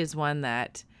that is one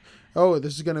that, Oh,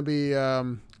 this is going to be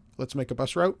Let's Make a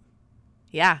Bus Route.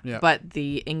 yeah, Yeah. but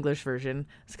the English version.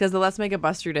 It's because the Let's Make a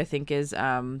Bus Route, I think, is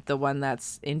the one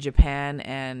that's in Japan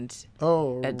and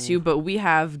Oh. at 2, but we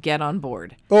have Get On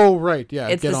Board. Oh, right. Yeah.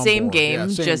 It's Get the on same board. game, Yeah,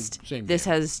 just same this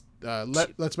game. has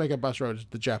Let's Make a Bus Route is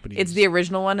the Japanese. it's the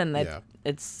original one, and that Yeah.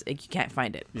 it's like, you can't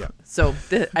find it. Yeah. So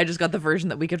I just got the version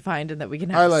that we could find and that we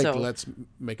can have. I like so Let's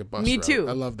Make a Bus Me Route. too.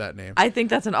 I love that name. I think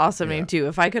that's an awesome Yeah. name too.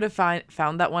 If I could have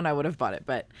found that one, I would have bought it.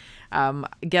 But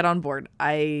Get On Board.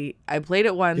 I played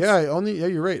it once. Yeah,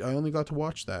 you're right. I only got to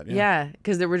watch that. Yeah. Yeah,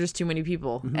 because there were just too many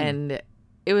people, and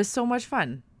it was so much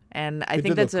fun. And I It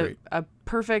think did that's look a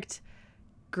perfect,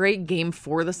 great game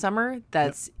for the summer.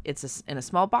 It's in a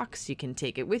small box. You can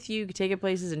take it with you. You can take it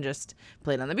places and just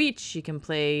play it on the beach. You can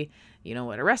play, at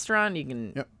a restaurant. You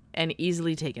can Yep. and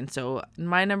easily taken. So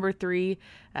my number 3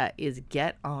 is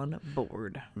Get On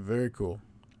Board. Very cool.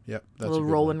 Yep. That's A little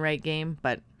good roll one. and write game,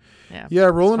 but yeah. Yeah,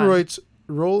 roll and fun.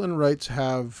 rights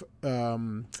have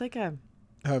It's like a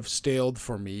staled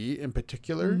for me in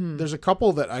particular. Mm-hmm. There's a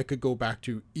couple that I could go back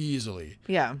to easily,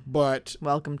 yeah. but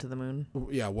Welcome to the Moon.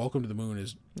 yeah, Welcome to the Moon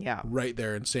is Yeah. right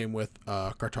there, and same with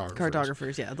Cartographers.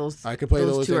 Cartographers. Yeah. Those. I could play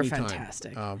those two anytime, are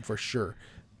fantastic. for sure.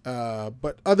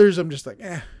 But others, I'm just like,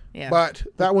 eh. Yeah. But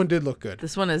that one did look good.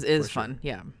 This one is sure. fun.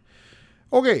 Yeah.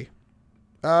 Okay.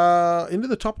 Into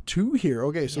the top 2 here.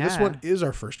 Okay, so this Yeah. one is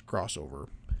our first crossover.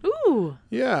 Ooh.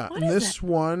 Yeah, What and is this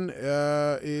one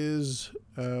is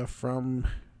from,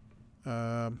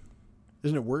 isn't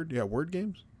it Word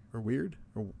games or Weird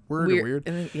or Word or Weird?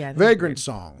 Yeah. I think Vagrant weird.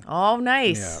 Song. Oh,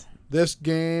 nice. Yeah, This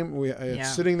game,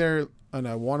 it's sitting there, and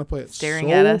I want to play it Staring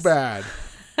so at us. bad,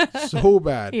 so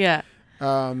bad. Yeah.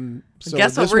 So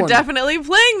guess what we're definitely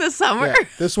playing this summer. Yeah,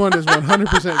 this one is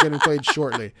 100% getting played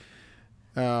shortly.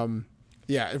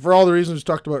 For all the reasons we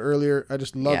talked about earlier, I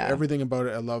just love everything about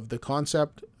it. I love the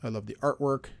concept. I love the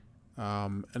artwork.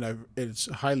 And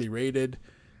it's highly rated.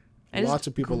 And lots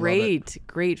of people love it.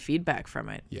 Great feedback from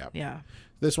it. Yeah.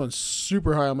 This one's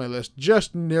super high on my list.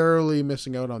 Just narrowly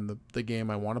missing out on the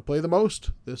game I want to play the most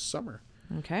this summer.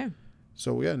 Okay.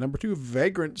 So number 2,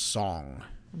 Vagrant Song.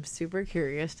 I'm super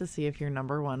curious to see if your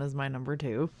number 1 is my number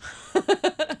 2.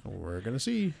 We're gonna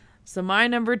see. So my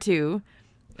number 2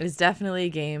 is definitely a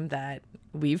game that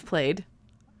we've played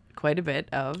quite a bit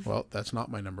of. Well, that's not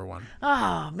my number 1.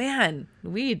 Oh man,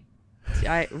 we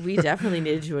definitely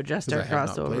needed to adjust our I have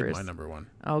crossovers. not played my number 1.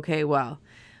 Okay, well,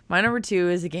 my number 2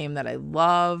 is a game that I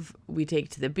love. We take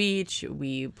to the beach.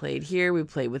 We played here. We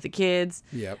played with the kids.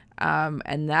 Yep.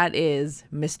 And that is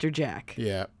Mr. Jack.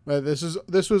 Yeah. This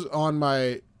was on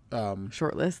my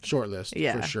Short list.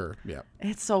 for sure. Yeah.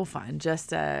 It's so fun.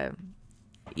 Just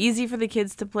easy for the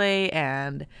kids to play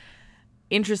and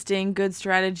interesting, good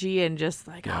strategy, and just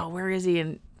like, oh, where is he?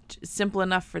 And simple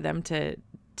enough for them to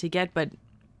get, but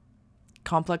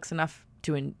complex enough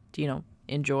to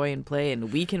enjoy and play,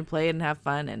 and we can play and have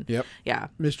fun. And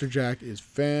Mr. Jack is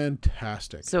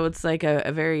fantastic. So it's like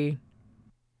a very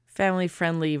family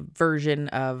friendly version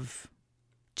of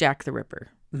Jack the Ripper.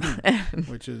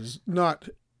 Which is not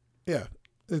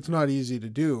it's not easy to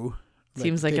do.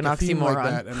 Seems like an a theme oxymoron.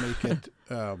 like that and make it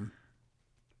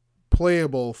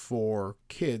playable for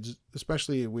kids,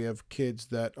 especially we have kids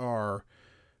that are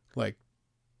like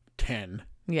 10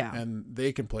 and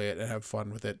they can play it and have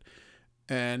fun with it.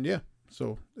 And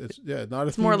so it's not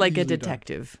it's more like a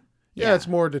detective. It's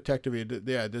more detective. It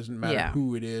doesn't matter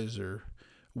who it is or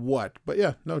what, but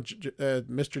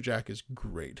Mr. Jack is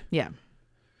great.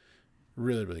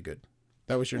 Really, really good.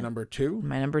 That was your number 2?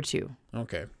 My number 2.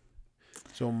 Okay.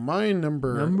 So my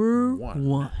number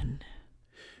one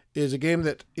is a game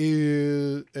that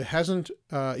it hasn't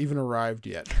even arrived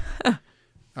yet.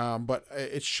 But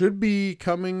it should be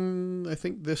coming, I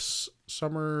think, this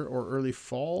summer or early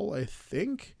fall, I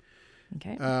think.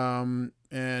 Okay. And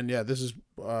this is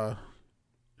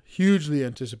hugely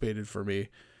anticipated for me.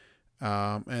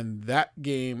 And that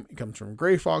game comes from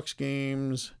Grey Fox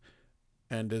Games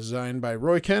and designed by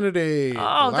Roy Kennedy.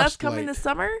 Oh, that's coming this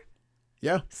summer?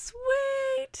 Yeah.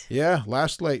 Sweet. Yeah,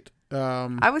 Last Light.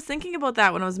 I was thinking about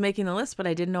that when I was making the list, but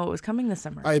I didn't know it was coming this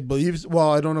summer. I believe,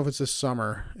 I don't know if it's this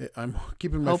summer. I'm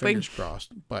keeping my fingers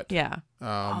crossed, but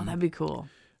that'd be cool.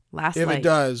 Last Light. If it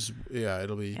does,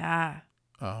 it'll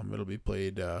be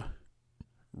played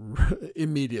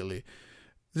immediately.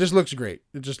 It just looks great.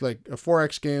 It's just like a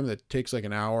 4X game that takes like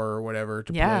an hour or whatever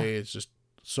to play. It's just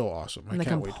so awesome. And the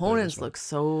components look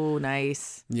so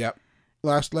nice. Yep.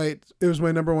 Last Light, it was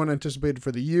my number 1 anticipated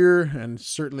for the year, and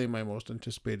certainly my most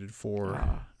anticipated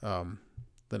for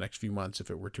the next few months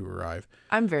if it were to arrive.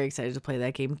 I'm very excited to play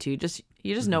that game too. You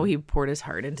just know he poured his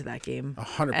heart into that game.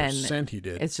 100% he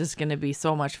did. It's just going to be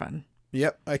so much fun.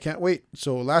 Yep, I can't wait.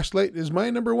 So Last Light is my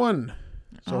number 1.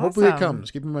 So hopefully it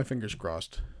comes. Keeping my fingers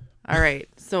crossed. All right.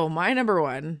 So my number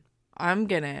 1,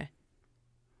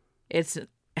 it's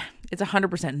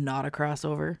 100% not a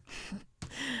crossover.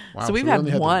 Wow, so we've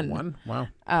had one. Wow.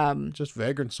 Just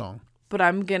Vagrant Song. But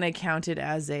I'm going to count it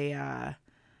as a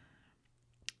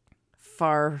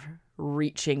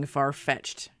far-reaching,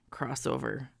 far-fetched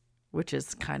crossover, which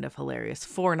is kind of hilarious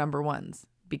for number 1s,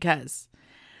 because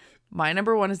my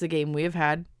number 1 is a game we have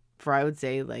had for, I would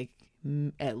say, like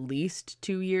at least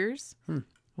 2 years.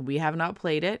 We have not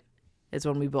played it. It's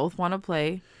one we both want to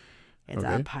play. It's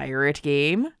a pirate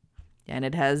game, and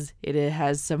it has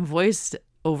some voice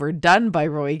overdone by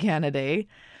Roy Kennedy,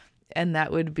 and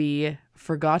that would be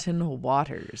Forgotten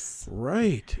Waters.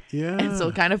 Right. Yeah. And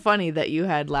so kind of funny that you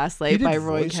had Last Light by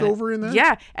Roy Kennedy. Voiceover in that?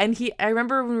 Yeah. And I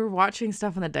remember when we were watching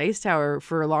stuff on the Dice Tower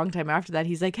for a long time after that,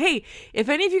 he's like, hey, if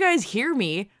any of you guys hear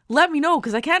me, let me know,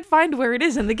 because I can't find where it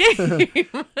is in the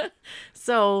game.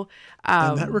 So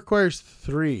and that requires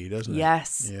 3, doesn't it?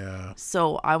 Yes. Yeah.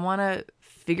 So I want to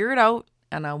figure it out,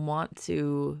 and I want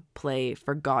to play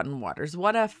Forgotten Waters.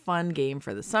 What a fun game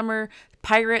for the summer.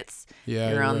 Pirates.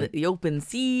 Yeah. You're on the open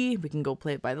sea. We can go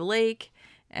play it by the lake.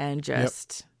 And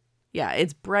just,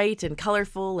 it's bright and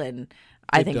colorful. And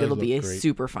I think it'll be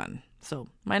super fun. So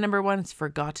my number 1 is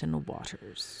Forgotten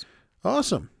Waters.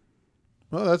 Awesome.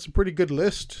 Well, that's a pretty good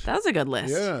list. That was a good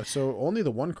list. Yeah. So only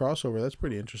the 1 crossover. That's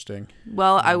pretty interesting.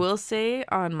 Well, I will say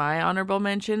on my honorable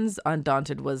mentions,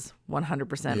 Undaunted was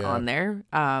 100% on there.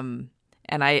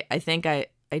 And I think I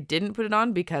didn't put it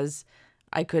on because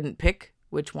I couldn't pick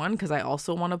which one because I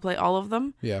also want to play all of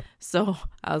them. Yeah. So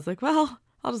I was like, well,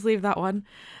 I'll just leave that one,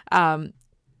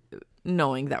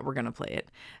 knowing that we're going to play it.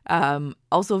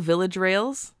 Also, Village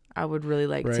Rails. I would really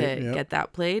like to get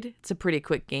that played. It's a pretty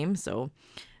quick game, so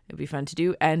it'd be fun to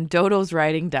do. And Dodo's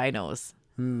Riding Dinos.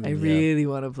 I really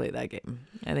want to play that game.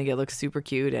 I think it looks super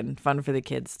cute and fun for the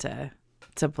kids to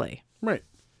play. Right.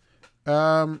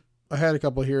 I had a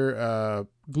couple here.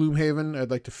 Gloomhaven.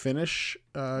 I'd like to finish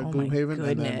Gloomhaven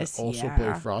and then also play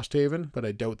Frosthaven, but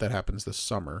I doubt that happens this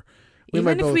summer.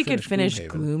 Even if we could finish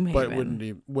Gloomhaven, but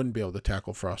wouldn't be able to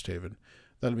tackle Frosthaven.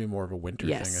 That'll be more of a winter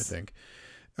thing, I think.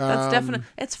 That's definitely,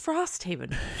 it's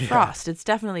Frosthaven. Frost. It's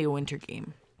definitely a winter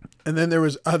game. And then there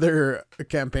was other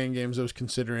campaign games I was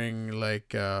considering,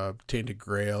 like Tainted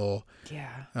Grail.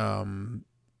 Yeah. And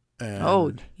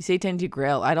you say Tainted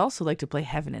Grail. I'd also like to play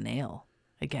Heaven and Ale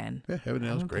again. Yeah, Heaven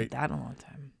and Ale is great. Played that in a long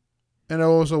time. And I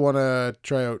also want to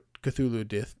try out Cthulhu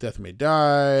Death May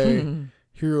Die,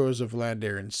 Heroes of Land,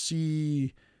 Air, and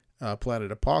Sea,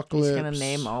 Planet Apocalypse. He's going to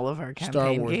name all of our campaign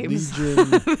Star Wars games.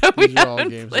 Legion. These are all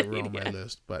games that were on my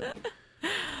list, but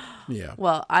yeah.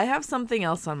 Well, I have something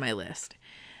else on my list,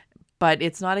 but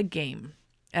it's not a game.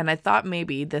 And I thought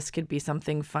maybe this could be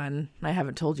something fun. I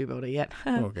haven't told you about it yet.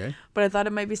 Okay. But I thought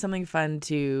it might be something fun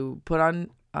to put on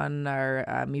our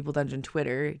Meeple Dungeon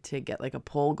Twitter to get like a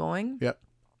poll going. Yep.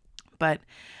 But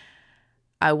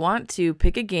I want to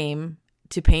pick a game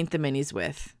to paint the minis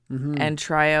with and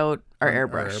try out our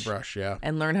airbrush. Yeah.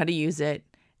 And learn how to use it.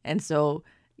 And so,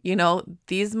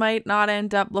 these might not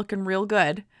end up looking real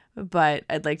good, but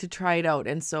I'd like to try it out.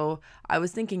 And so I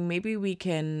was thinking maybe we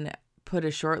can put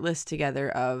a short list together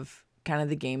of kind of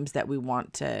the games that we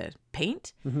want to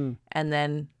paint, and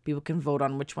then people can vote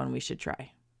on which one we should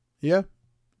try. Yeah.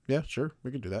 Yeah, sure.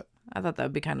 We can do that. I thought that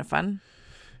would be kind of fun.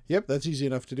 Yep, that's easy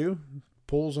enough to do.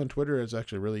 Polls on Twitter is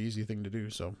actually a really easy thing to do,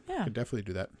 so yeah, we could definitely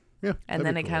do that. Yeah. And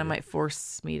then it kind of might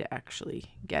force me to actually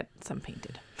get some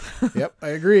painted. Yep, I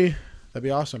agree. That'd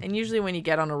be awesome. And usually when you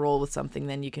get on a roll with something,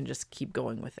 then you can just keep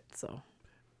going with it. So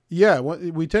yeah,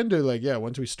 we tend to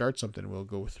once we start something, we'll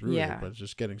go through it, but it's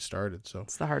just getting started. So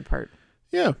it's the hard part.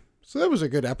 Yeah. So that was a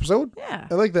good episode. Yeah.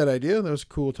 I like that idea. That was a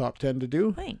cool top 10 to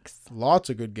do. Thanks. Lots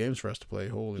of good games for us to play.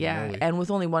 Holy moly. And with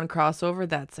only one crossover,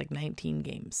 that's like 19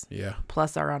 games. Yeah.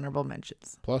 Plus our honorable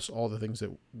mentions. Plus all the things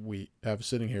that we have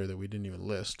sitting here that we didn't even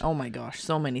list. Oh my gosh,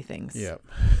 so many things. Yeah.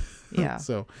 Yeah.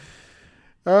 So,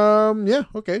 yeah,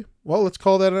 okay. Well, let's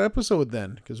call that an episode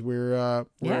then, because we're a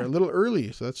little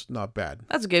early, so that's not bad.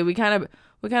 That's good. We kind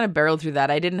of barreled through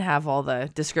that. I didn't have all the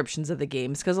descriptions of the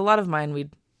games because a lot of mine we'd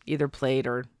either played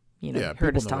or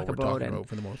heard us talk about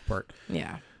for the most part.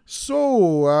 Yeah.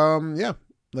 So,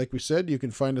 like we said, you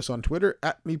can find us on Twitter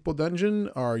at Meeple Dungeon.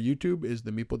 Our YouTube is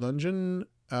the Meeple Dungeon.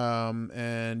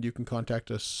 And you can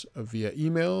contact us via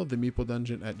email,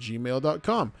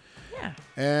 themeepledungeon@gmail.com. Yeah.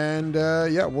 And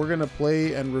we're going to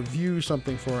play and review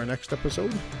something for our next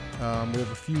episode. We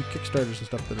have a few Kickstarters and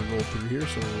stuff that are rolled through here,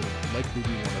 so it'll likely be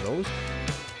one of those.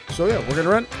 So yeah, we're going to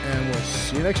run, and we'll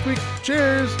see you next week.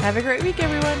 Cheers! Have a great week,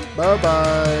 everyone.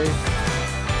 Bye-bye.